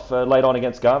brought him off late on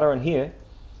against Ghana, and here,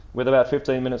 with about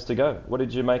 15 minutes to go. What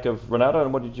did you make of Ronaldo,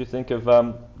 and what did you think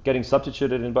of getting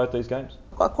substituted in both these games?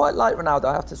 I quite like Ronaldo,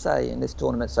 I have to say, in this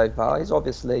tournament so far. He's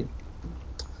obviously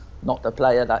not the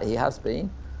player that he has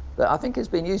been, but I think he's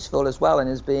been useful as well, and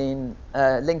has been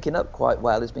linking up quite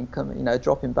well. He's been coming,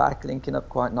 dropping back, linking up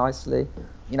quite nicely.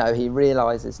 He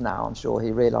realises now, I'm sure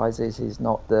he realises he's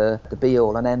not the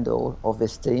be-all and end-all of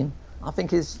this team. I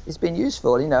think he's been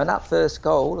useful, and that first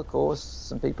goal, of course,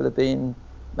 some people have been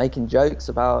making jokes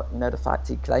about the fact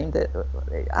he claimed it.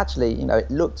 Actually, it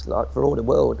looked like for all the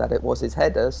world that it was his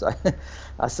header, so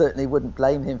I certainly wouldn't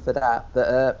blame him for that.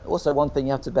 But also one thing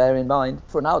you have to bear in mind,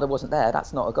 if Ronaldo wasn't there,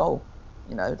 that's not a goal.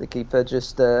 The keeper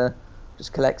just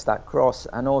collects that cross,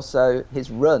 and also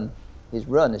his run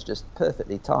is just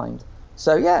perfectly timed.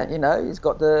 So yeah, he's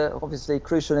got the obviously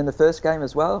crucial in the first game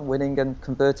as well, winning and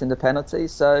converting the penalty.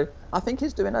 So I think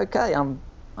he's doing okay.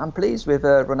 I'm pleased with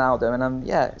Ronaldo, and I'm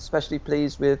especially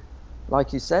pleased with,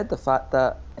 like you said, the fact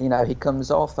that he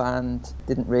comes off and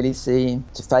didn't really seem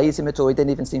to faze him at all. He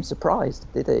didn't even seem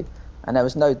surprised, did he? And there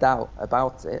was no doubt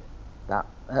about it that,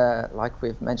 like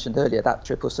we've mentioned earlier, that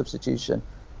triple substitution,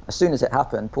 as soon as it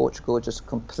happened, Portugal just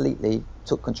completely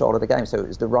took control of the game. So it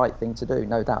was the right thing to do,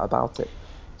 no doubt about it.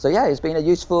 So yeah, he's been a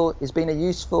useful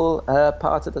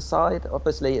part of the side.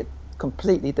 Obviously, a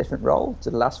completely different role to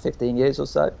the last 15 years or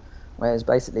so, where he's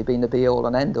basically been the be-all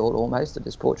and end-all almost of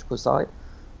this Portugal side.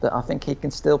 But I think he can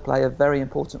still play a very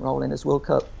important role in this World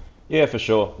Cup. Yeah, for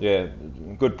sure. Yeah,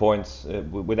 good points.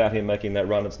 Without him making that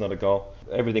run, it's not a goal.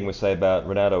 Everything we say about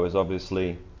Ronaldo is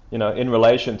obviously, in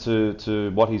relation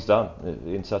to what he's done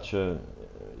in such a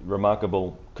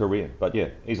remarkable career. But yeah,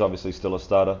 he's obviously still a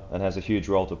starter and has a huge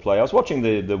role to play. I was watching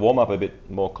the warm-up a bit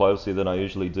more closely than I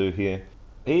usually do here.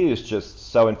 He is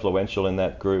just so influential in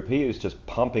that group. He is just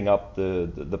pumping up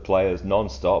the players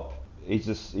non-stop. He's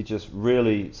just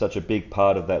really such a big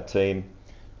part of that team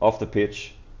off the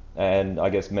pitch, and I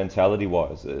guess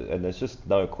mentality-wise. And there's just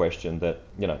no question that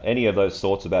any of those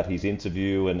thoughts about his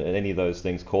interview and any of those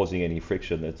things causing any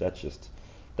friction,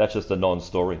 that's just a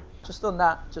non-story. Just on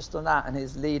that, and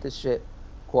his leadership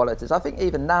qualities. I think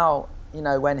even now,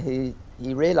 when he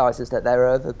realises that there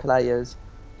are other players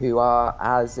who are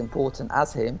as important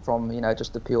as him from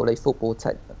just a purely football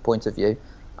point of view,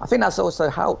 I think that's also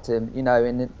helped him.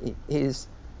 In he's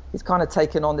kind of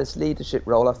taken on this leadership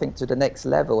role, I think, to the next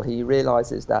level. He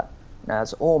realises that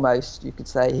it's almost, you could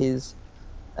say, his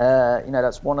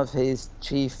that's one of his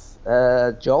chief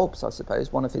jobs, I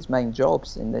suppose, one of his main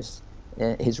jobs in this.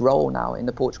 His role now in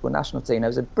the Portugal national team. There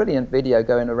was a brilliant video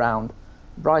going around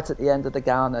right at the end of the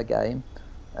Ghana game.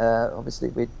 Obviously,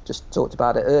 we just talked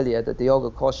about it earlier, the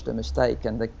Diogo Costa mistake,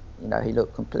 and he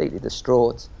looked completely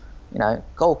distraught.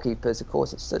 Goalkeepers, of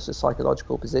course, it's such a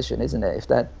psychological position, isn't it? If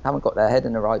they haven't got their head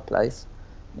in the right place,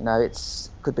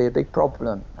 it's could be a big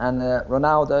problem. And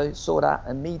Ronaldo saw that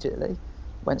immediately,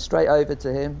 went straight over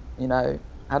to him,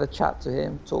 had a chat to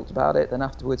him, talked about it. Then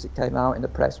afterwards, it came out in the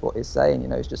press what he's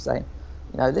saying. He's just saying,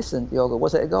 listen, Diogo,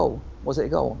 was it a goal? Was it a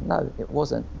goal? No, it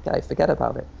wasn't. Okay, forget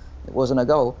about it. It wasn't a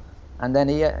goal. And then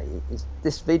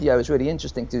this video is really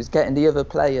interesting because he's getting the other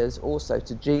players also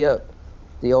to G up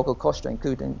Diogo Costa,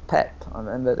 including Pep. I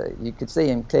remember that you could see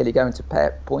him clearly going to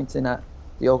Pep, pointing at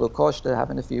Diogo Costa,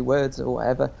 having a few words or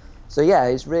whatever. So yeah,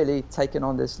 he's really taken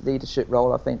on this leadership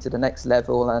role, I think, to the next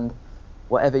level. And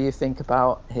whatever you think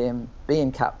about him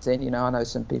being captain, I know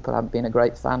some people haven't been a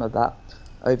great fan of that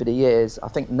over the years. I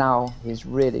think now he's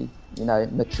really,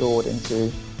 matured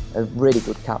into a really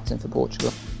good captain for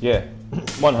Portugal. Yeah,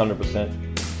 100%.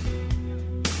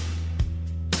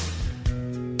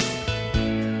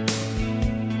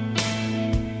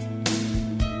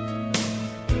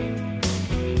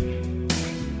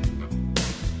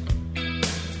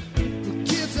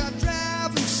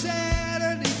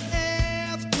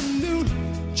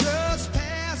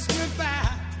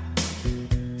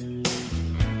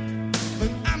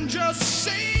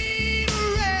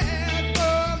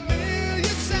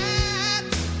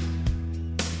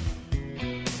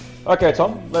 Okay,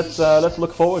 Tom, let's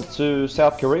look forward to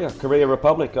South Korea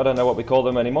Republic. I don't know what we call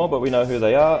them anymore, but we know who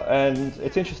they are. And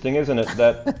it's interesting, isn't it,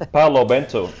 that Paulo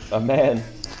Bento, a man,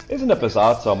 isn't it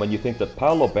bizarre, Tom, when you think that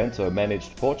Paulo Bento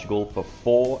managed Portugal for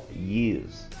 4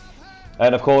 years?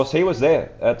 And of course, he was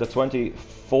there at the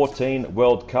 2014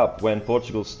 World Cup when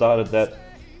Portugal started that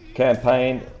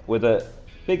campaign with the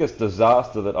biggest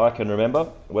disaster that I can remember,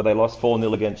 where they lost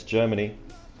 4-0 against Germany.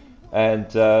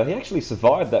 And he actually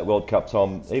survived that World Cup,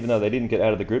 Tom, even though they didn't get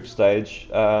out of the group stage.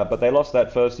 But they lost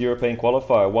that first European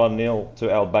qualifier 1-0 to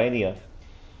Albania.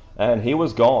 And he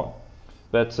was gone.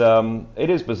 But it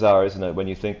is bizarre, isn't it, when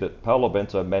you think that Paulo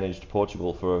Bento managed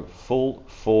Portugal for a full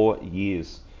 4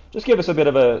 years. Just give us a bit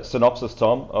of a synopsis,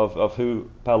 Tom, of who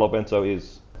Paulo Bento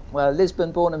is. Well,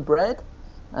 Lisbon born and bred.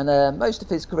 And most of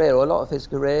his career, or a lot of his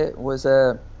career, was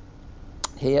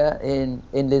here in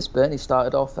Lisbon. He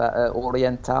started off at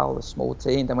Oriental, a small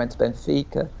team, then went to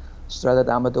Benfica, Estrela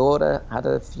da Amadora, had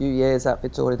a few years at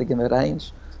Vitória de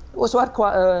Guimarães. Also had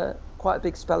quite a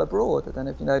big spell abroad. I don't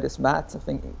know if you know this, Matt. I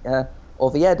think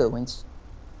Oviedo, I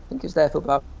think he was there for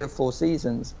about 4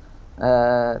 seasons.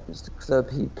 It's the club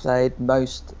he played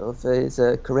most of his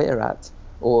career at,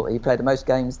 or he played the most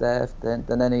games there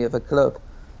than any other club.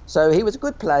 So he was a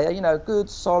good player, good,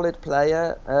 solid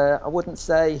player. I wouldn't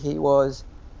say he was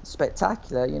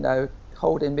spectacular,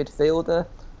 holding midfielder,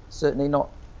 certainly not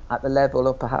at the level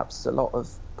of perhaps a lot of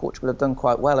Portugal have done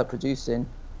quite well at producing,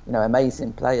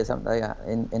 amazing players, haven't they,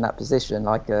 in that position,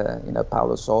 like,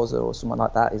 Paulo Sousa or someone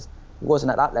like that. He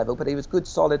wasn't at that level, but he was a good,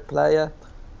 solid player.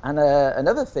 And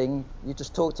another thing, you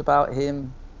just talked about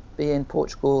him being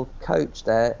Portugal coach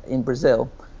there in Brazil.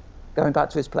 Going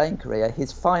back to his playing career,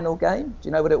 his final game, do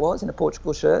you know what it was in a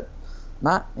Portugal shirt,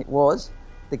 Matt? It was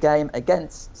the game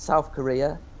against South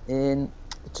Korea in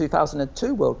the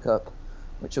 2002 World Cup,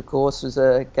 which of course was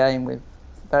a game with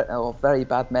very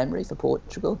bad memory for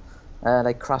Portugal.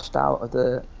 They crashed out of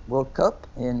the World Cup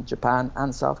in Japan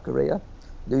and South Korea.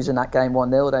 Losing that game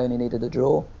 1-0, they only needed a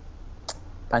draw.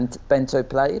 Bento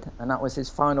played, and that was his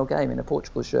final game in a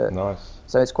Portugal shirt. Nice.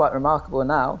 So it's quite remarkable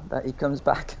now that he comes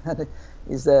back and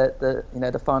is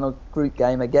the final group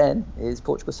game again is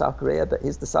Portugal-South Korea, but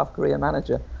he's the South Korea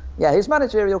manager. Yeah, his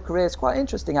managerial career is quite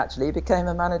interesting actually. He became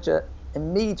a manager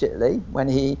immediately when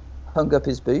he hung up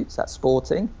his boots at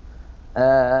Sporting.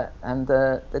 And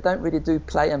they don't really do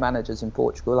player managers in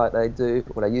Portugal like they do,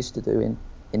 or they used to do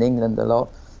in England a lot.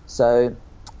 So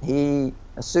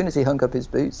as soon as he hung up his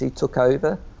boots, he took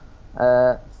over.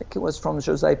 I think it was from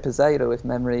José Peseiro, if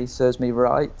memory serves me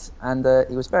right. And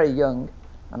he was very young,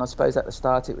 and I suppose at the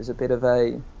start it was a bit of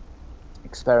a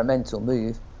experimental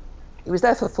move. He was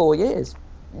there for 4 years,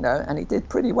 and he did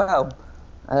pretty well.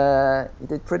 I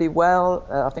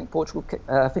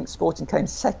think Sporting came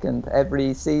second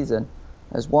every season.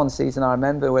 There's one season I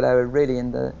remember where they were really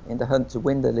in the hunt to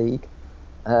win the league.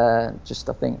 I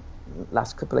think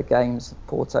last couple of games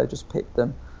Porto just picked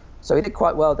them. So he did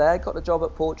quite well there, got the job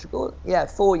at Portugal. Yeah,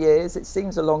 4 years, it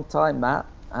seems a long time, Matt.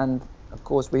 And of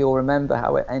course we all remember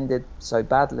how it ended so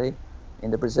badly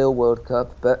in the Brazil World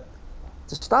Cup. But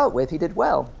to start with, he did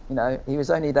well. He was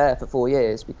only there for 4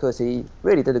 years because he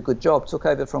really did a good job, took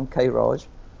over from Queiroz.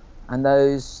 And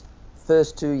those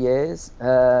first 2 years,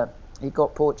 he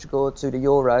got Portugal to the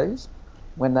Euros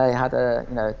when they had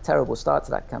a terrible start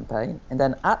to that campaign. And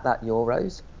then at that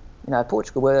Euros,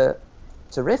 Portugal were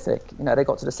terrific. They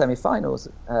got to the semi-finals,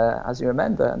 as you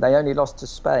remember, and they only lost to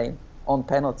Spain on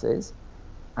penalties.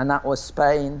 And that was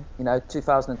Spain,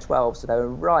 2012. So they were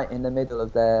right in the middle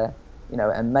of their,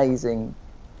 amazing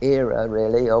era,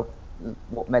 really, of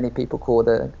what many people call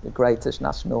the greatest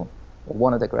national, or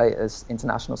one of the greatest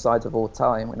international sides of all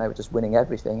time, when they were just winning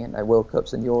everything in their World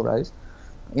Cups and Euros.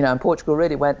 And Portugal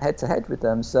really went head-to-head with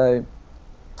them. So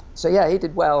yeah, he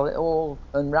did well. It all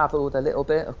unravelled a little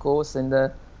bit, of course, in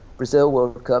the Brazil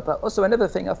World Cup. But also another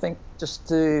thing, I think, just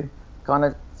to kind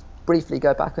of briefly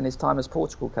go back on his time as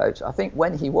Portugal coach, I think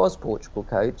when he was Portugal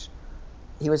coach,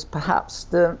 he was perhaps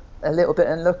a little bit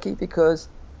unlucky because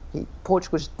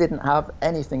Portugal just didn't have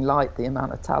anything like the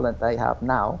amount of talent they have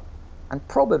now, and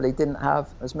probably didn't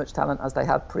have as much talent as they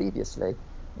had previously.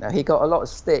 He got a lot of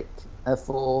stick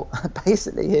for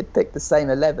basically he'd picked the same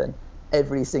 11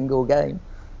 every single game.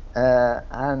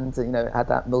 And had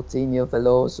that Moutinho,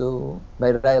 Veloso,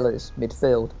 Meireles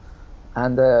midfield,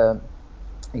 and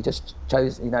he just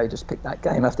chose, he just picked that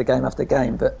game after game after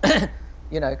game. But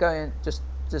going just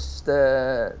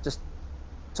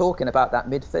talking about that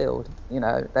midfield,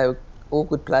 they were all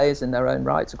good players in their own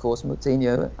rights. Of course,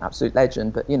 Moutinho, absolute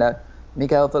legend, but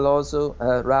Miguel Veloso,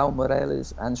 Raul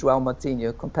Meireles, and João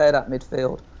Moutinho. Compare that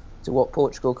midfield to what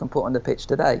Portugal can put on the pitch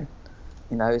today.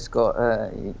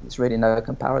 It's really no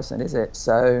comparison, is it?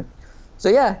 So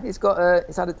yeah, he's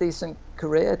had a decent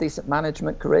career, decent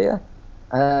management career,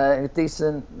 a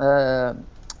decent,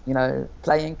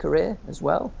 playing career as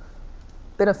well.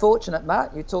 Been unfortunate,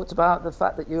 Matt. You talked about the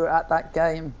fact that you were at that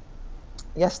game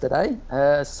yesterday,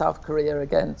 South Korea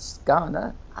against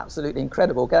Ghana. Absolutely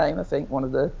incredible game. I think one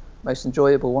of the most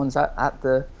enjoyable ones at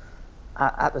the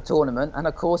tournament. And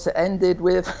of course, it ended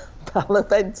with Paulo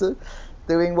Bento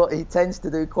doing what he tends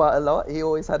to do quite a lot. He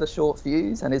always had a short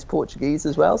fuse, and he's Portuguese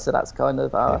as well, so that's kind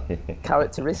of our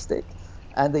characteristic.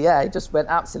 And he just went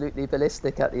absolutely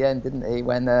ballistic at the end, didn't he,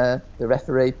 when the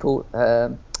referee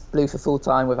blew for full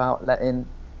time without letting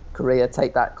Korea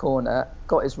take that corner,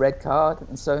 got his red card,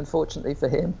 and so unfortunately for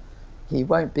him, he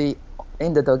won't be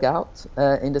in the dugout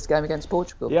in this game against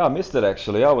Portugal. Yeah, I missed it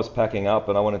actually. I was packing up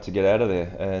and I wanted to get out of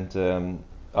there, and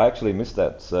I actually missed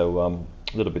that, so I'm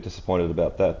a little bit disappointed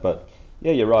about that. But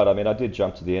yeah, you're right. I mean, I did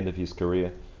jump to the end of his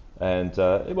career, and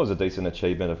it was a decent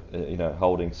achievement of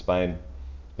holding Spain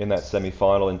in that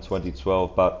semi-final in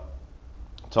 2012. But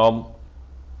Tom,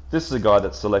 this is a guy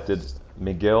that selected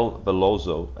Miguel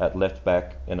Veloso at left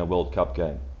back in a World Cup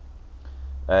game,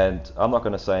 and I'm not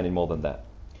going to say any more than that.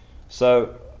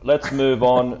 So let's move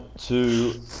on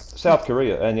to South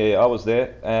Korea. And yeah, I was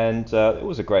there, and it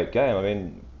was a great game. I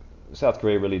mean, South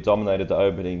Korea really dominated the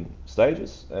opening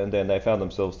stages, and then they found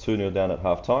themselves 2-0 down at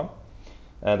half-time.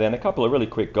 And then a couple of really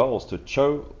quick goals to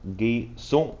Cho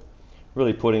Gi-sung,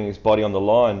 really putting his body on the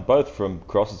line, both from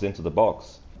crosses into the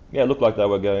box. Yeah, it looked like they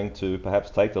were going to perhaps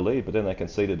take the lead, but then they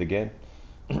conceded again,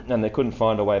 and they couldn't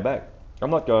find a way back.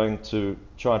 I'm not going to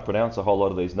try and pronounce a whole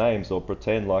lot of these names or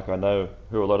pretend like I know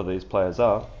who a lot of these players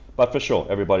are, but for sure,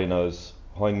 everybody knows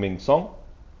Heung-min Son.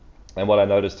 And what I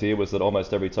noticed here was that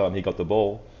almost every time he got the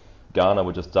ball, Ghana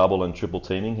were just double and triple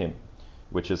teaming him,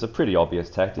 which is a pretty obvious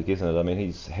tactic, isn't it? I mean,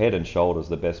 he's head and shoulders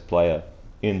the best player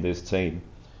in this team.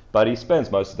 but he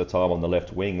spends most of the time on the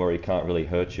left wing where he can't really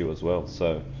hurt you as well.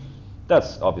 So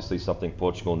that's obviously something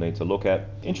Portugal need to look at.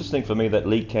 Interesting for me that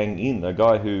Lee Kang-in, a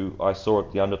guy who I saw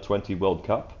at the Under-20 World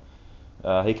Cup,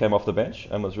 he came off the bench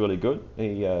and was really good.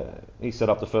 He set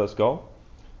up the first goal.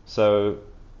 So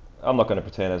I'm not going to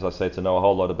pretend, as I say, to know a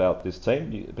whole lot about this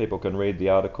team. People can read the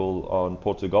article on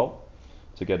Portugal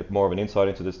to get more of an insight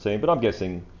into this team. But I'm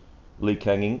guessing Lee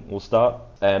Kang-in will start.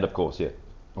 And of course,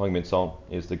 Heung-min Son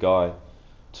is the guy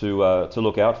to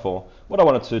look out for. What I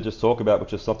wanted to just talk about,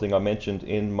 which is something I mentioned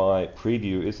in my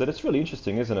preview, is that it's really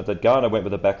interesting, isn't it, that Ghana went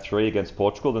with a back three against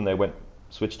Portugal, then they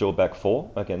switched to a back four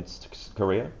against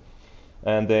Korea.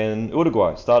 And then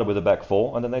Uruguay started with a back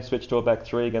four, and then they switched to a back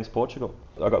three against Portugal.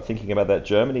 I got thinking about that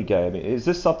Germany game. Is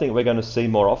this something we're going to see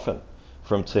more often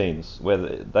from teams, where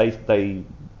they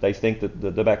think that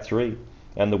the back three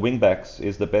and the wing backs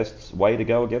is the best way to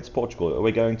go against Portugal? Are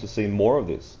we going to see more of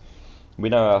this? We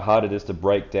know how hard it is to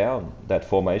break down that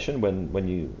formation.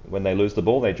 When they lose the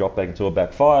ball, they drop back into a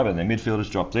back five, and their midfielders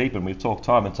drop deep. And we've talked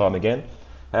time and time again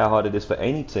how hard it is for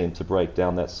any team to break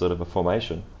down that sort of a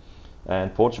formation.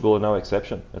 And Portugal are no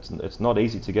exception. It's not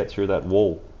easy to get through that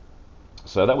wall.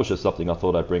 So that was just something I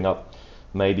thought I'd bring up.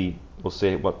 Maybe we'll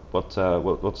see what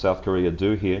South Korea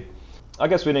do here. I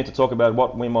guess we need to talk about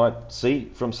what we might see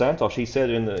from Santos. He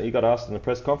said he got asked in the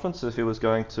press conference if he was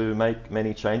going to make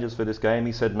many changes for this game.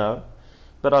 He said no,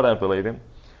 but I don't believe him.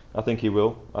 I think he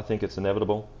will. I think it's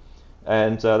inevitable.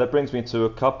 And that brings me to a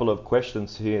couple of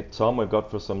questions here, Tom, we've got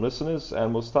for some listeners.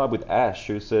 And we'll start with Ash,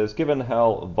 who says, given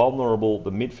how vulnerable the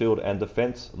midfield and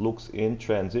defence looks in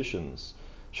transitions,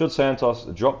 should Santos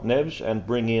drop Neves and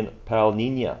bring in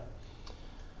Palhinha?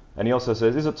 And he also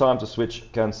says, is it time to switch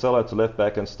Cancelo to left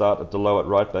back and start Dalot at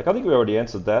right back? I think we already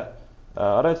answered that.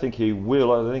 I don't think he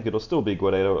will. I think it'll still be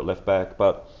Guardado at left back,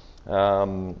 but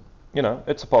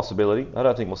it's a possibility. I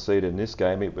don't think we'll see it in this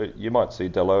game. You might see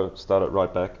Dalot start at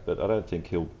right back, but I don't think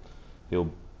he'll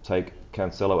take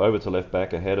Cancelo over to left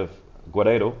back ahead of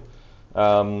Guardado.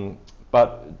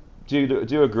 But do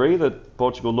you agree that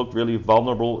Portugal looked really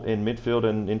vulnerable in midfield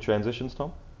and in transitions,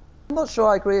 Tom? I'm not sure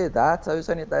I agree with that. There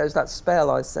was that spell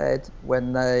I said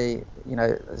when they,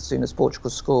 as soon as Portugal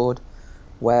scored,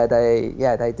 where they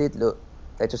did look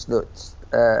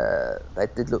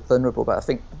vulnerable. But I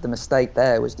think the mistake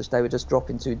there was that they were just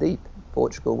dropping too deep.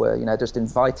 Portugal were, just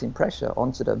inviting pressure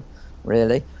onto them.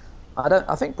 Really,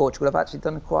 I think Portugal have actually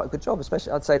done quite a good job.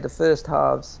 Especially, I'd say the first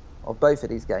halves of both of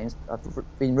these games. I've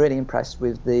been really impressed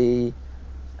with the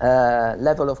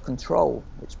level of control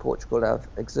which Portugal have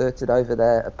exerted over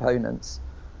their opponents,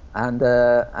 and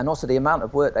also the amount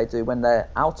of work they do when they're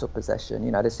out of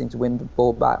possession. They seem to win the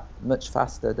ball back much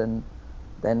faster than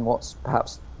what's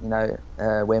perhaps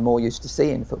we're more used to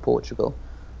seeing for Portugal.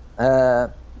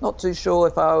 Not too sure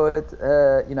if I would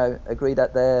agree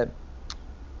that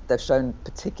they've shown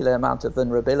particular amount of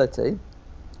vulnerability,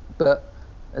 but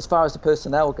as far as the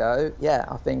personnel go,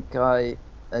 I think I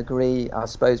agree, I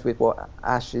suppose, with what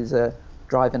Ash is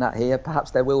driving at here.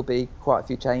 Perhaps there will be quite a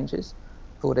few changes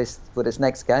for this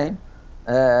next game.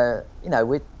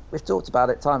 We've talked about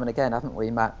it time and again, haven't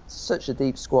we, Matt? Such a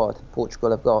deep squad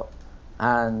Portugal have got,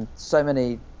 and so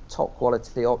many top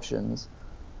quality options,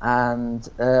 and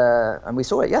we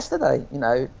saw it yesterday.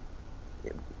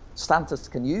 Santos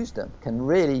can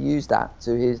really use that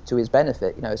to his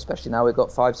benefit. Especially now we've got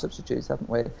 5 substitutes, haven't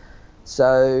we?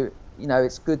 So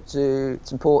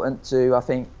it's important to, I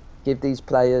think, give these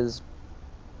players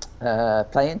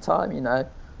playing time.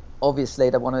 Obviously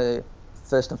they want to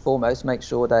first and foremost make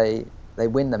sure they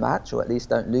win the match, or at least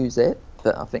don't lose it.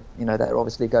 But I think they'll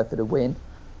obviously go for the win.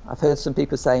 I've heard some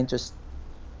people saying just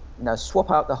swap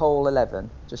out the whole 11.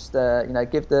 Just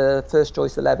give the first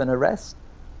choice 11 a rest,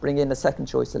 bring in the second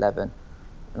choice 11.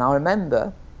 And I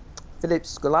remember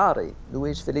Luis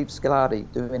Filipe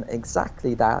Scolari doing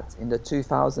exactly that in the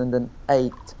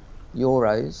 2008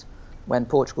 Euros when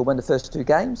Portugal won the first 2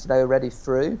 games. They were already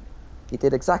through. He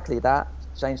did exactly that,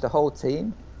 changed the whole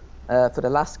team for the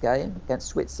last game against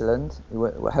Switzerland, who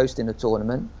were hosting the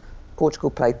tournament. Portugal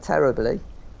played terribly,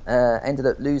 ended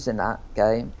up losing that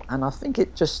game, and I think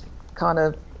it just kind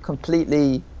of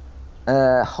completely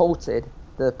halted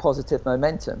the positive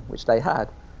momentum which they had.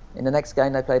 In the next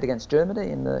game they played against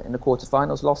Germany in the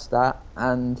quarterfinals, lost that,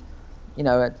 and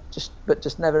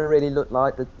just never really looked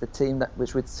like the team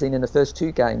which we'd seen in the first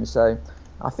 2 games. So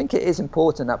I think it is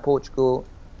important that Portugal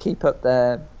keep up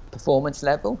their performance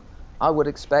level. I would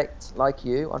expect, like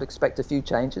you, I'd expect a few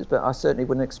changes, but I certainly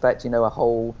wouldn't expect a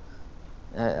whole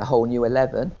new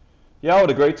 11. Yeah, I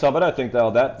would agree, Tom. I don't think they're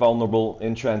that vulnerable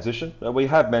in transition. We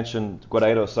have mentioned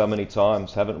Guardado so many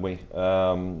times, haven't we?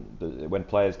 When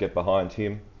players get behind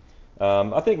him,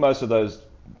 I think most of those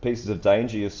pieces of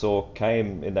danger you saw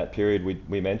came in that period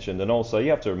we mentioned, and also you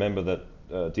have to remember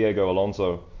that Diego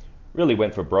Alonso really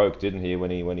went for broke, didn't he,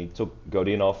 when he took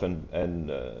Godinov and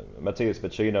Matias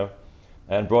Vecino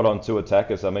and brought on two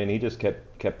attackers. I mean, he just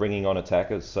kept bringing on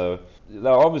attackers, so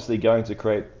they're obviously going to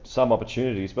create some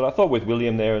opportunities. But I thought with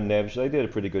William there and Neves, they did a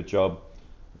pretty good job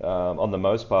on the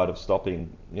most part of stopping,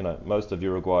 most of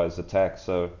Uruguay's attacks.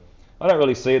 So I don't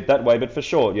really see it that way, but for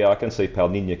sure, yeah, I can see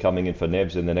Palhinha coming in for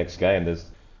Neves in the next game.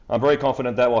 I'm very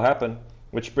confident that will happen.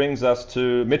 Which brings us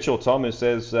to Mitchell Tom, who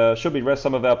says, should we rest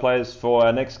some of our players for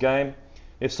our next game?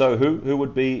 If so, who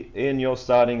would be in your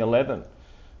starting 11?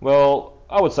 Well,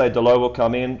 I would say Dalot will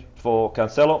come in for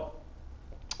Cancelo.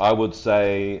 I would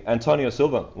say Antonio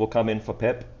Silva will come in for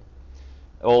Pep.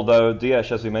 Although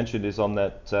Diaz, as we mentioned, is on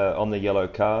the yellow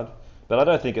card. But I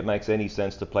don't think it makes any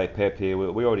sense to play Pep here.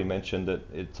 We already mentioned that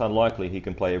it's unlikely he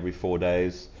can play every 4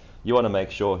 days. You want to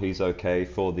make sure he's okay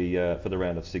for the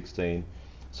round of 16.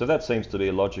 So that seems to be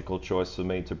a logical choice for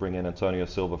me to bring in Antonio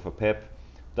Silva for Pep.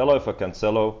 Dalot for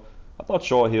Cancelo. I'm not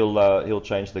sure he'll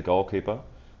change the goalkeeper,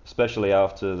 especially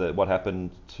after what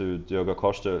happened to Diogo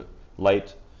Costa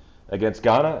late against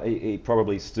Ghana. He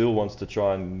probably still wants to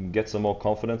try and get some more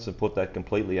confidence and put that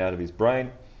completely out of his brain.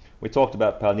 We talked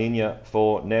about Palhinha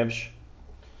for Neves.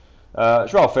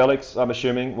 Joao Felix, I'm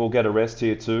assuming, will get a rest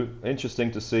here too.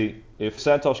 Interesting to see if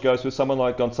Santos goes with someone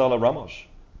like Gonçalo Ramos.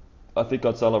 I think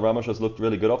Gonçalo Ramos has looked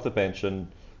really good off the bench, and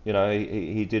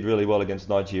he did really well against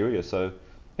Nigeria, so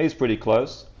he's pretty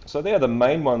close. So they're the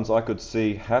main ones I could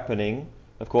see happening.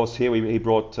 Of course, here he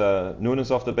brought Nunes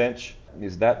off the bench.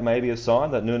 Is that maybe a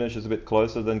sign that Nunes is a bit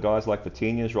closer than guys like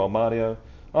Vitinha, João Mario?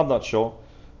 I'm not sure,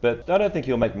 but I don't think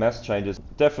he'll make mass changes.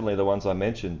 Definitely the ones I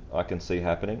mentioned I can see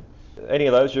happening. Any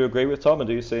of those you agree with, Tom, and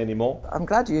do you see any more? I'm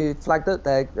glad you flagged up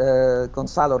there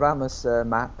Gonçalo Ramos,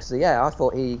 Max. Yeah, I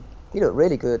thought he looked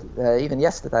really good. Even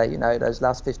yesterday, those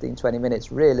last 15-20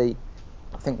 minutes really,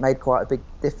 I think, made quite a big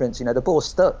difference. The ball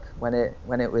stuck when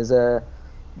it was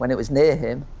near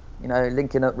him.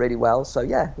 Linking up really well. So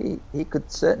yeah, he could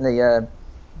certainly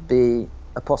be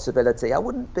a possibility. I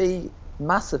wouldn't be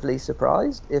massively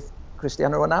surprised if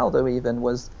Cristiano Ronaldo even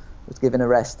was given a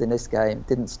rest in this game,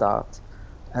 didn't start.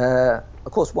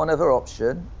 Of course, one other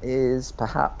option is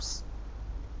perhaps,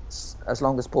 as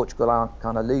long as Portugal aren't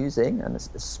kind of losing, and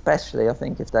especially I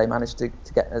think if they manage to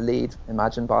get a lead,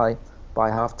 imagine by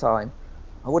half time,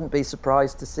 I wouldn't be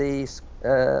surprised to see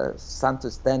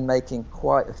Santos then making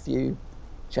quite a few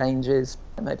changes,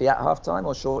 maybe at half time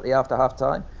or shortly after half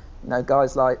time.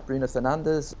 Guys like Bruno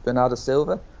Fernandes, Bernardo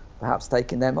Silva, perhaps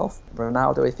taking them off.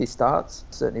 Ronaldo, if he starts,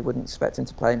 certainly wouldn't expect him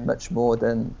to play much more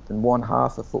than one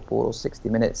half of football, or 60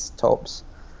 minutes tops.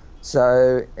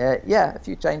 So a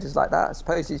few changes like that. I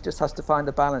suppose he just has to find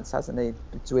a balance, hasn't he,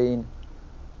 between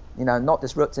not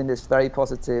disrupting this very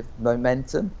positive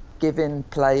momentum, giving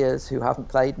players who haven't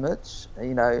played much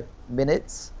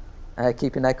minutes,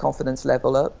 keeping their confidence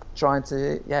level up, trying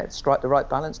to strike the right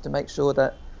balance to make sure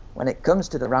that when it comes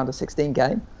to the round of 16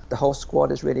 game, the whole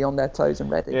squad is really on their toes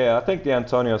and ready. Yeah, I think the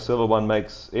Antonio Silva one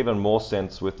makes even more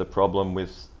sense with the problem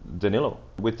with Danilo.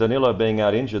 With Danilo being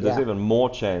out injured, there's even more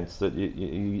chance that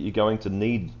you're going to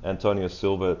need Antonio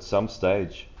Silva at some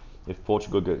stage if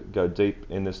Portugal go deep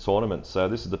in this tournament. So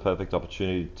this is the perfect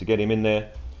opportunity to get him in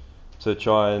there, to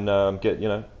try and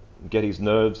get his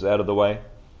nerves out of the way.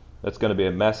 That's going to be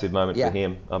a massive moment for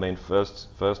him. I mean, first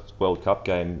World Cup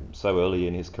game so early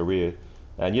in his career,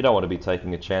 and you don't want to be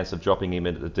taking a chance of dropping him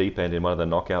into the deep end in one of the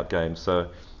knockout games.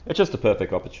 So it's just a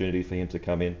perfect opportunity for him to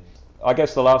come in. I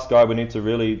guess the last guy we need to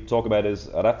really talk about is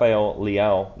Rafael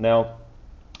Leão. Now,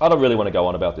 I don't really want to go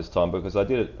on about this time because I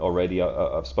did it already.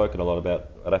 I've spoken a lot about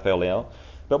Rafael Leão.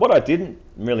 But what I didn't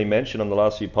really mention on the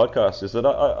last few podcasts is that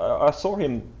I saw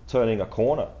him turning a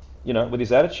corner, with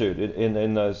his attitude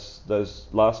in those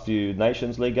last few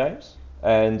Nations League games.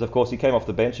 And of course, he came off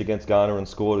the bench against Ghana and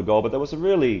scored a goal. But there was a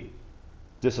really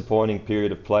disappointing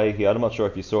period of play here. I'm not sure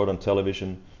if you saw it on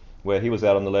television, where he was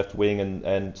out on the left wing,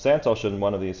 and Santos and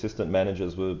one of the assistant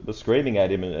managers were screaming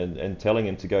at him and telling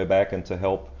him to go back and to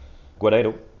help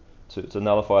Guerreiro to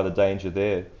nullify the danger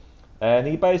there. And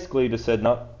he basically just said,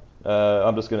 no,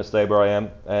 I'm just going to stay where I am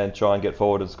and try and get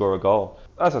forward and score a goal.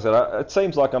 As I said, it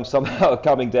seems like I'm somehow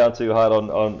coming down too hard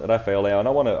on Rafael Leão, and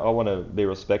I want to be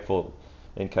respectful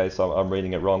in case I'm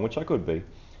reading it wrong, which I could be.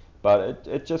 But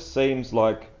it just seems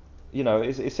like,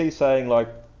 is he saying, like,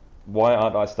 why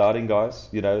aren't I starting, guys?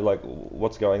 Like,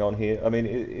 what's going on here? I mean,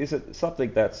 is it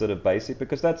something that's sort of basic?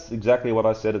 Because that's exactly what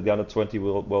I said at the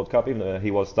Under-20 World Cup, even though he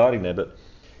was starting there. But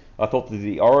I thought that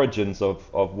the origins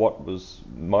of what was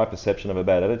my perception of a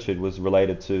bad attitude was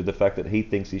related to the fact that he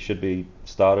thinks he should be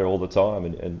starter all the time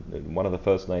and one of the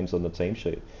first names on the team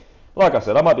sheet. Like I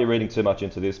said, I might be reading too much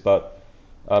into this, but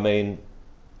I mean,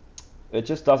 it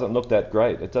just doesn't look that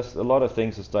great. It just, a lot of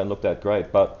things just don't look that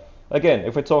great. But again,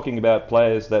 if we're talking about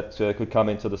players that could come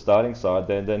into the starting side,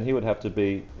 then he would have to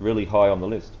be really high on the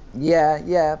list.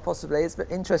 Yeah, possibly. It's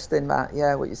interesting, Matt.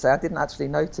 Yeah, what you say. I didn't actually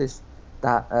notice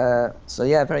that. So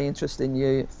yeah, very interesting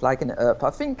you flagging it up.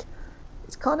 I think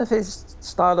it's kind of his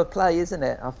style of play, isn't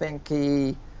it? I think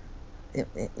he,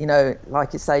 you know,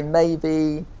 like you say,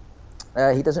 maybe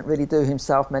he doesn't really do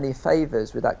himself many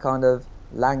favours with that kind of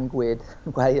languid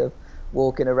way of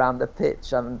walking around the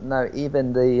pitch. No,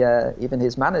 even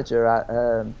his manager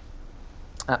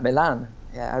at Milan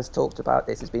has talked about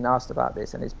this. Has been asked about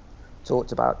this, and he's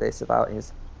talked about this, about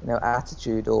his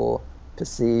attitude, or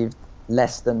perceived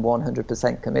less than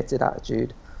 100% committed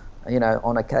attitude,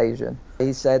 on occasion.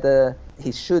 He said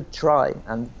he should try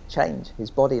and change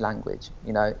his body language,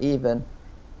 even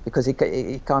because he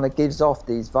kind of gives off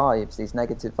these vibes, these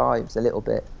negative vibes a little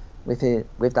bit with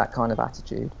that kind of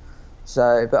attitude.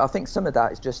 So, but I think some of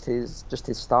that is just his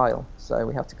style. So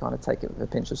we have to kind of take it with a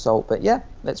pinch of salt. But yeah,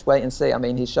 let's wait and see. I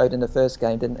mean, he showed in the first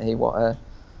game, didn't he? And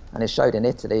he showed in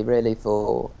Italy really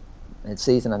for a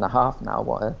season and a half now.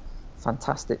 What a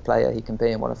fantastic player he can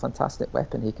be, and what a fantastic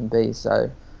weapon he can be.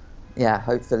 So, yeah,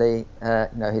 hopefully,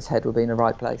 his head will be in the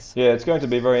right place. Yeah, it's going to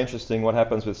be very interesting what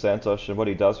happens with Santos and what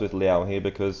he does with Leao here,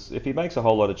 because if he makes a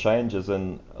whole lot of changes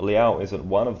and Leao isn't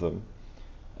one of them,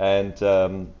 and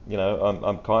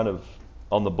I'm kind of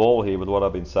on the ball here with what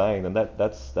I've been saying, then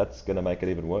that's going to make it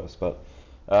even worse. But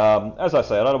as I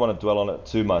say, I don't want to dwell on it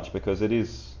too much, because it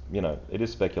is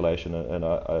speculation, and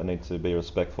I need to be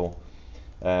respectful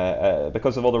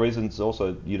because of all the reasons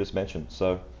also you just mentioned.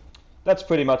 So that's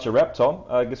pretty much a wrap, Tom.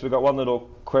 I guess we've got one little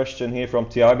question here from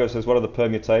Tiago. Says, what are the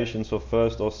permutations for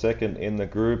first or second in the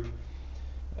group?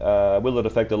 Will it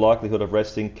affect the likelihood of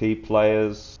resting key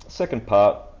players? Second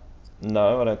part,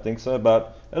 no, I don't think so,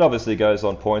 but it obviously goes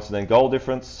on points and then goal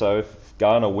difference. So if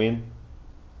Ghana win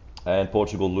and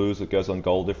Portugal lose, it goes on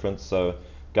goal difference. So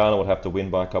Ghana would have to win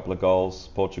by a couple of goals,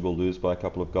 Portugal lose by a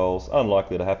couple of goals.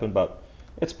 Unlikely to happen, but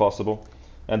it's possible.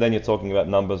 And then you're talking about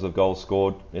numbers of goals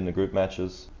scored in the group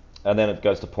matches. And then it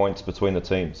goes to points between the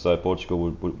teams. So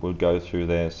Portugal would go through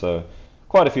there. So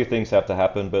quite a few things have to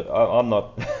happen, but I'm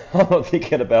not I'm not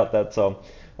thinking about that, Tom.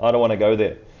 I don't want to go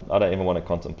there. I don't even want to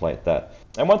contemplate that.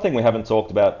 And one thing we haven't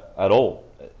talked about at all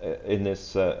in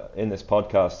this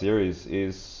podcast series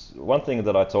is one thing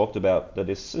that I talked about that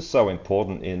is just so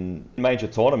important in major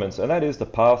tournaments, and that is the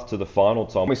path to the final,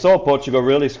 Tom. We saw Portugal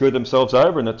really screw themselves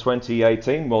over in the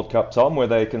 2018 World Cup, Tom, where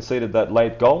they conceded that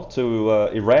late goal to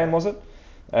Iran, was it?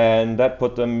 And that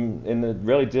put them in the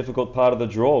really difficult part of the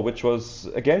draw, which was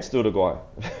against Uruguay,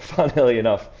 funnily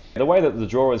enough. The way that the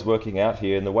draw is working out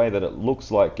here and the way that it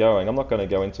looks like going, I'm not going to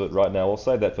go into it right now. I'll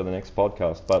save that for the next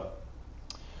podcast. But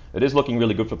it is looking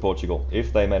really good for Portugal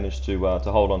if they manage to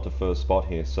hold on to first spot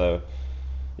here. So,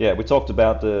 yeah, we talked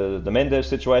about the Mendes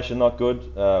situation, not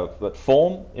good. But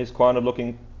form is kind of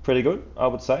looking pretty good, I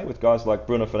would say, with guys like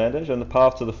Bruno Fernandes. And the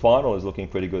path to the final is looking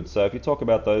pretty good. So if you talk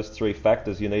about those three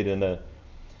factors you need in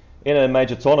a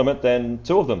major tournament, then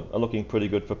two of them are looking pretty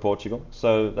good for Portugal.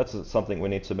 So that's something we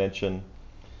need to mention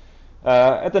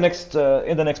in the next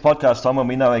podcast, Tom, when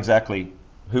we know exactly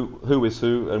who is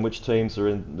who and which teams are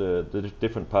in the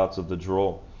different parts of the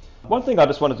draw. One thing I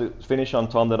just wanted to finish on,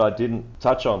 Tom, that I didn't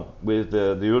touch on with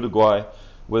the Uruguay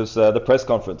was the press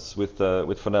conference with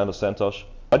Fernando Santos.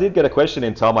 I did get a question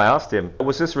in, Tom. I asked him,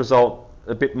 was this result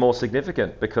a bit more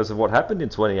significant because of what happened in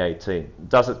 2018?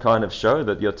 Does it kind of show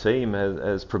that your team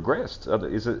has progressed?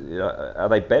 Are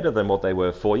they better than what they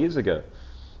were 4 years ago?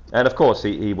 And of course,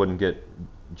 he wouldn't get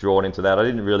drawn into that. I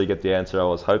didn't really get the answer I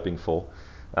was hoping for.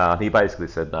 He basically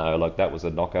said, no, like that was a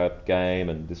knockout game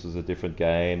and this was a different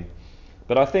game.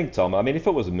 But I think, Tom, I mean, if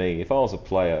it was me, if I was a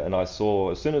player and I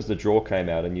saw, as soon as the draw came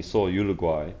out and you saw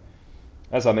Uruguay,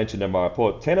 as I mentioned in my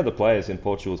report, 10 of the players in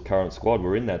Portugal's current squad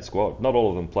were in that squad. Not all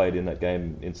of them played in that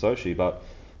game in Sochi, but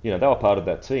they were part of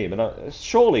that team. And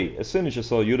surely, as soon as you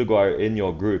saw Uruguay in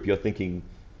your group, you're thinking,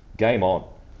 game on.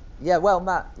 Yeah, well,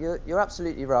 Matt, you're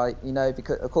absolutely right.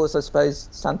 Because of course, I suppose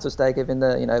Santos, they're giving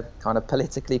the kind of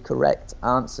politically correct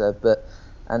answer,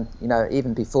 and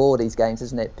even before these games,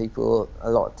 isn't it? People, a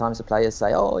lot of times the players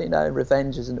say,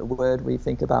 revenge isn't a word we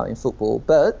think about in football,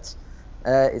 but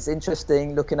it's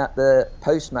interesting looking at the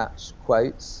post-match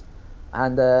quotes,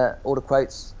 and all the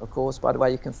quotes, of course, by the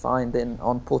way, you can find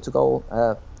on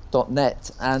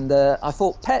Portugal.net. And I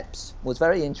thought Pep's was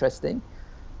very interesting.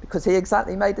 because he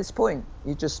exactly made this point.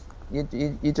 You just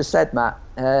said, Matt.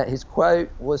 His quote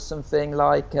was something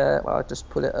like, well, I'll just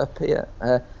pull it up here.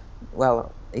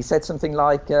 Well, he said something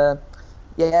like,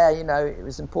 yeah, you know, it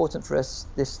was important for us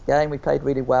this game. We played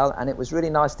really well, and it was really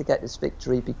nice to get this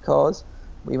victory because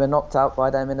we were knocked out by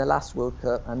them in the last World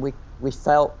Cup, and we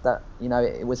felt that, you know,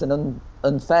 it was an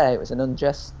unfair, it was an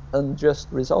unjust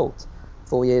result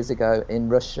 4 years ago in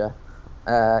Russia.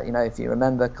 You know, if you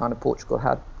remember, kind of Portugal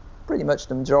had pretty much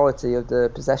the majority of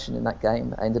the possession in that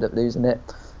game, ended up losing it.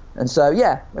 And so,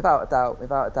 yeah, without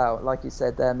a doubt, like you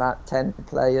said there, Matt, 10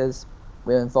 players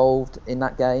were involved in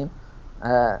that game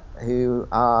who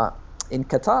are in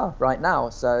Qatar right now.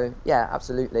 So, yeah,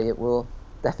 absolutely, it will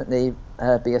definitely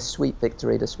be a sweet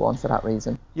victory, this one, for that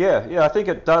reason. Yeah, I think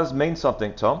it does mean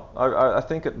something, Tom. I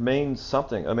think it means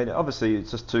something. I mean, obviously,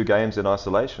 it's just 2 games in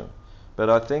isolation. But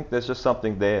I think there's just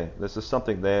something there. There's just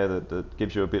something there that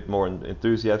gives you a bit more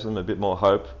enthusiasm, a bit more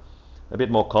hope, a bit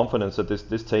more confidence that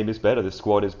this team is better, this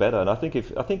squad is better. And I think in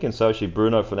Sochi,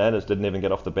 Bruno Fernandes didn't even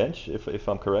get off the bench, if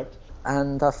I'm correct.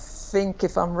 And I think,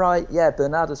 if I'm right, yeah,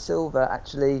 Bernardo Silva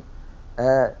actually,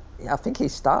 I think he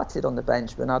started on the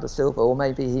bench, Bernardo Silva, or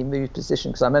maybe he moved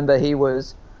position, because I remember he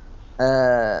was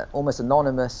almost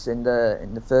anonymous in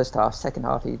the first half. Second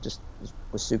half, he just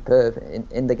was superb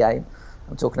in the game.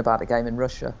 I'm talking about the game in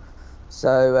Russia.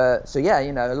 So yeah,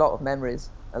 you know, a lot of memories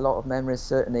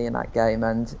certainly in that game.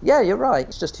 And yeah, you're right.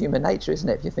 It's just human nature, isn't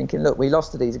it? If you're thinking, look, we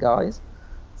lost to these guys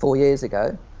 4 years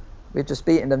ago. We've just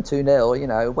beaten them 2-0, you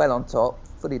know, well on top,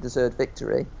 fully deserved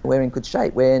victory. We're in good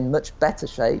shape. We're in much better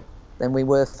shape than we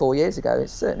were 4 years ago.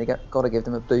 It's certainly got to give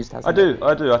them a boost, hasn't it?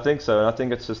 I do. I think so. And I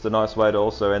think it's just a nice way to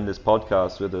also end this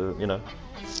podcast with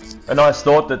a nice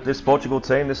thought that this Portugal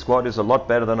team, this squad, is a lot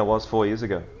better than it was 4 years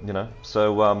ago, you know.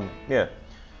 So, yeah,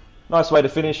 nice way to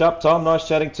finish up, Tom. Nice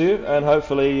chatting to you, and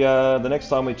hopefully the next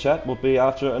time we chat will be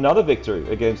after another victory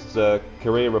against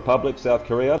Korea Republic, South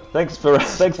Korea. Thanks for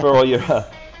all your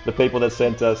the people that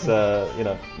sent us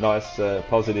nice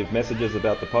positive messages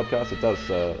about the podcast. It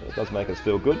does make us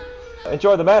feel good.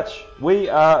 Enjoy the match. We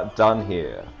are done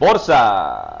here.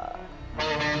 Força!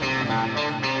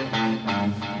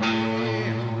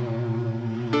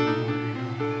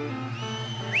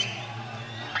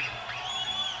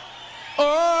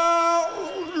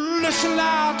 Oh, listen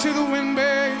out to the wind,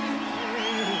 babe,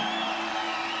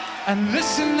 and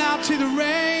listen out to the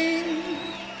rain.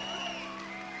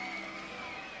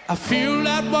 I feel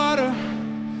that water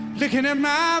licking at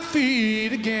my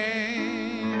feet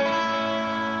again.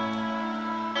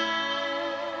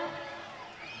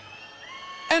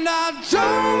 And I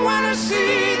don't want to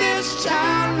see this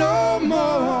child no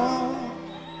more,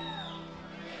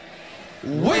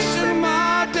 wasting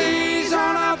my days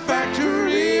on a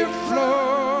factory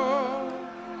floor.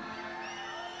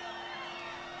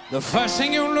 The first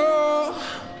thing you know,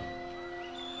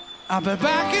 I'll be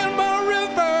back in my river.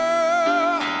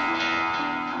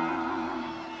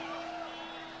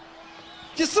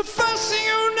 Just the first thing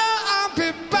you know, I'll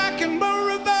be back in my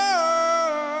river.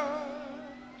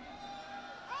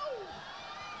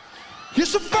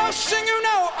 Just the first thing you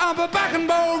know, I'll be back in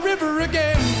my river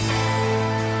again.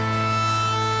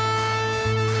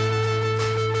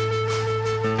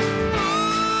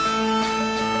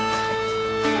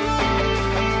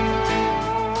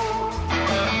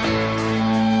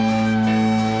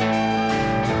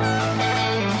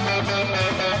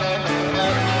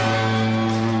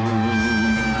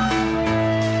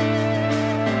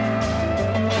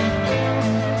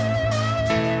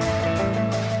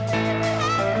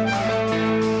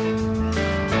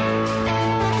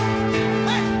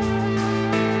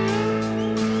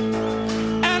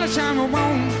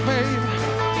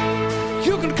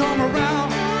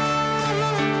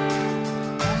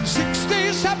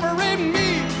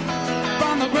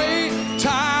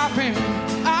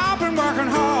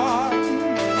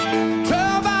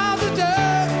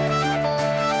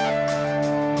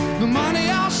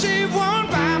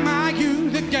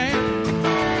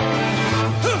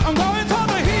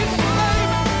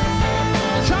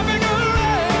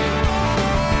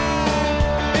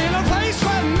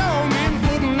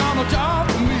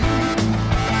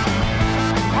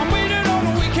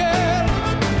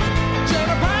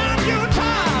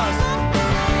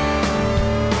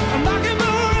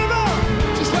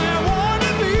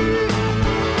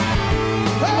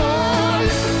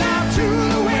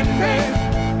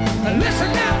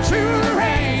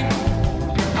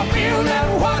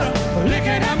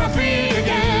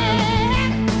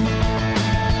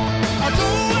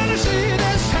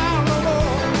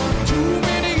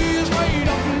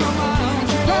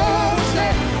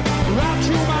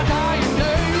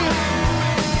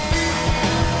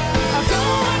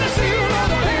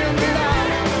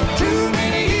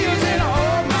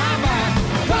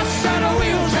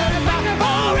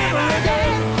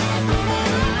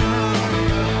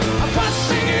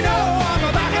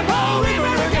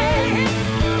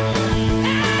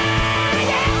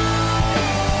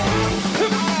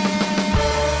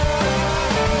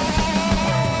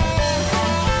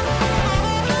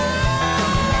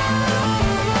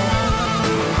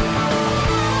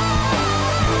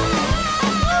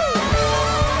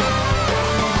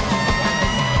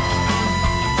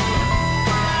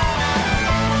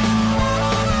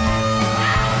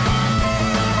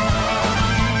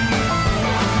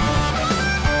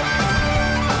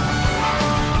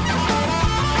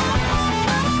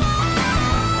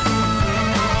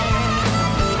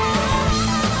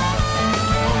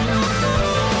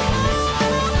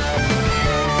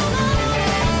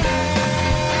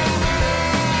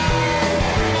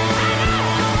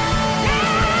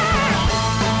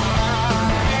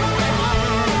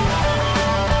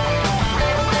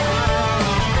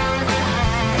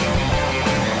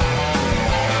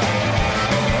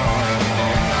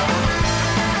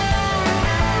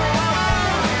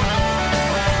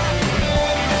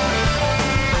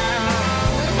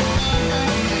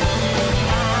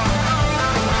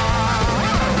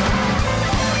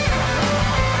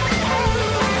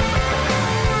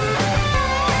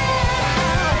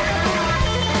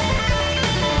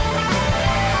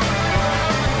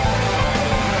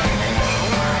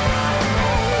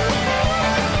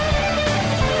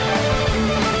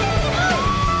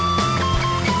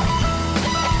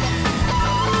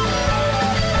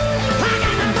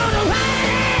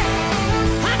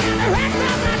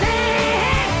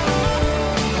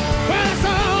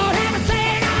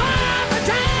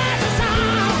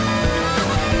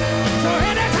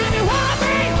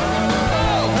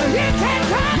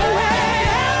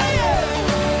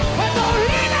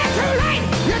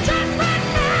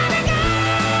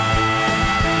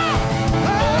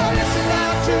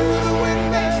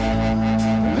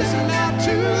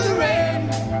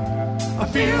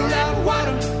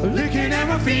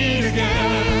 never feel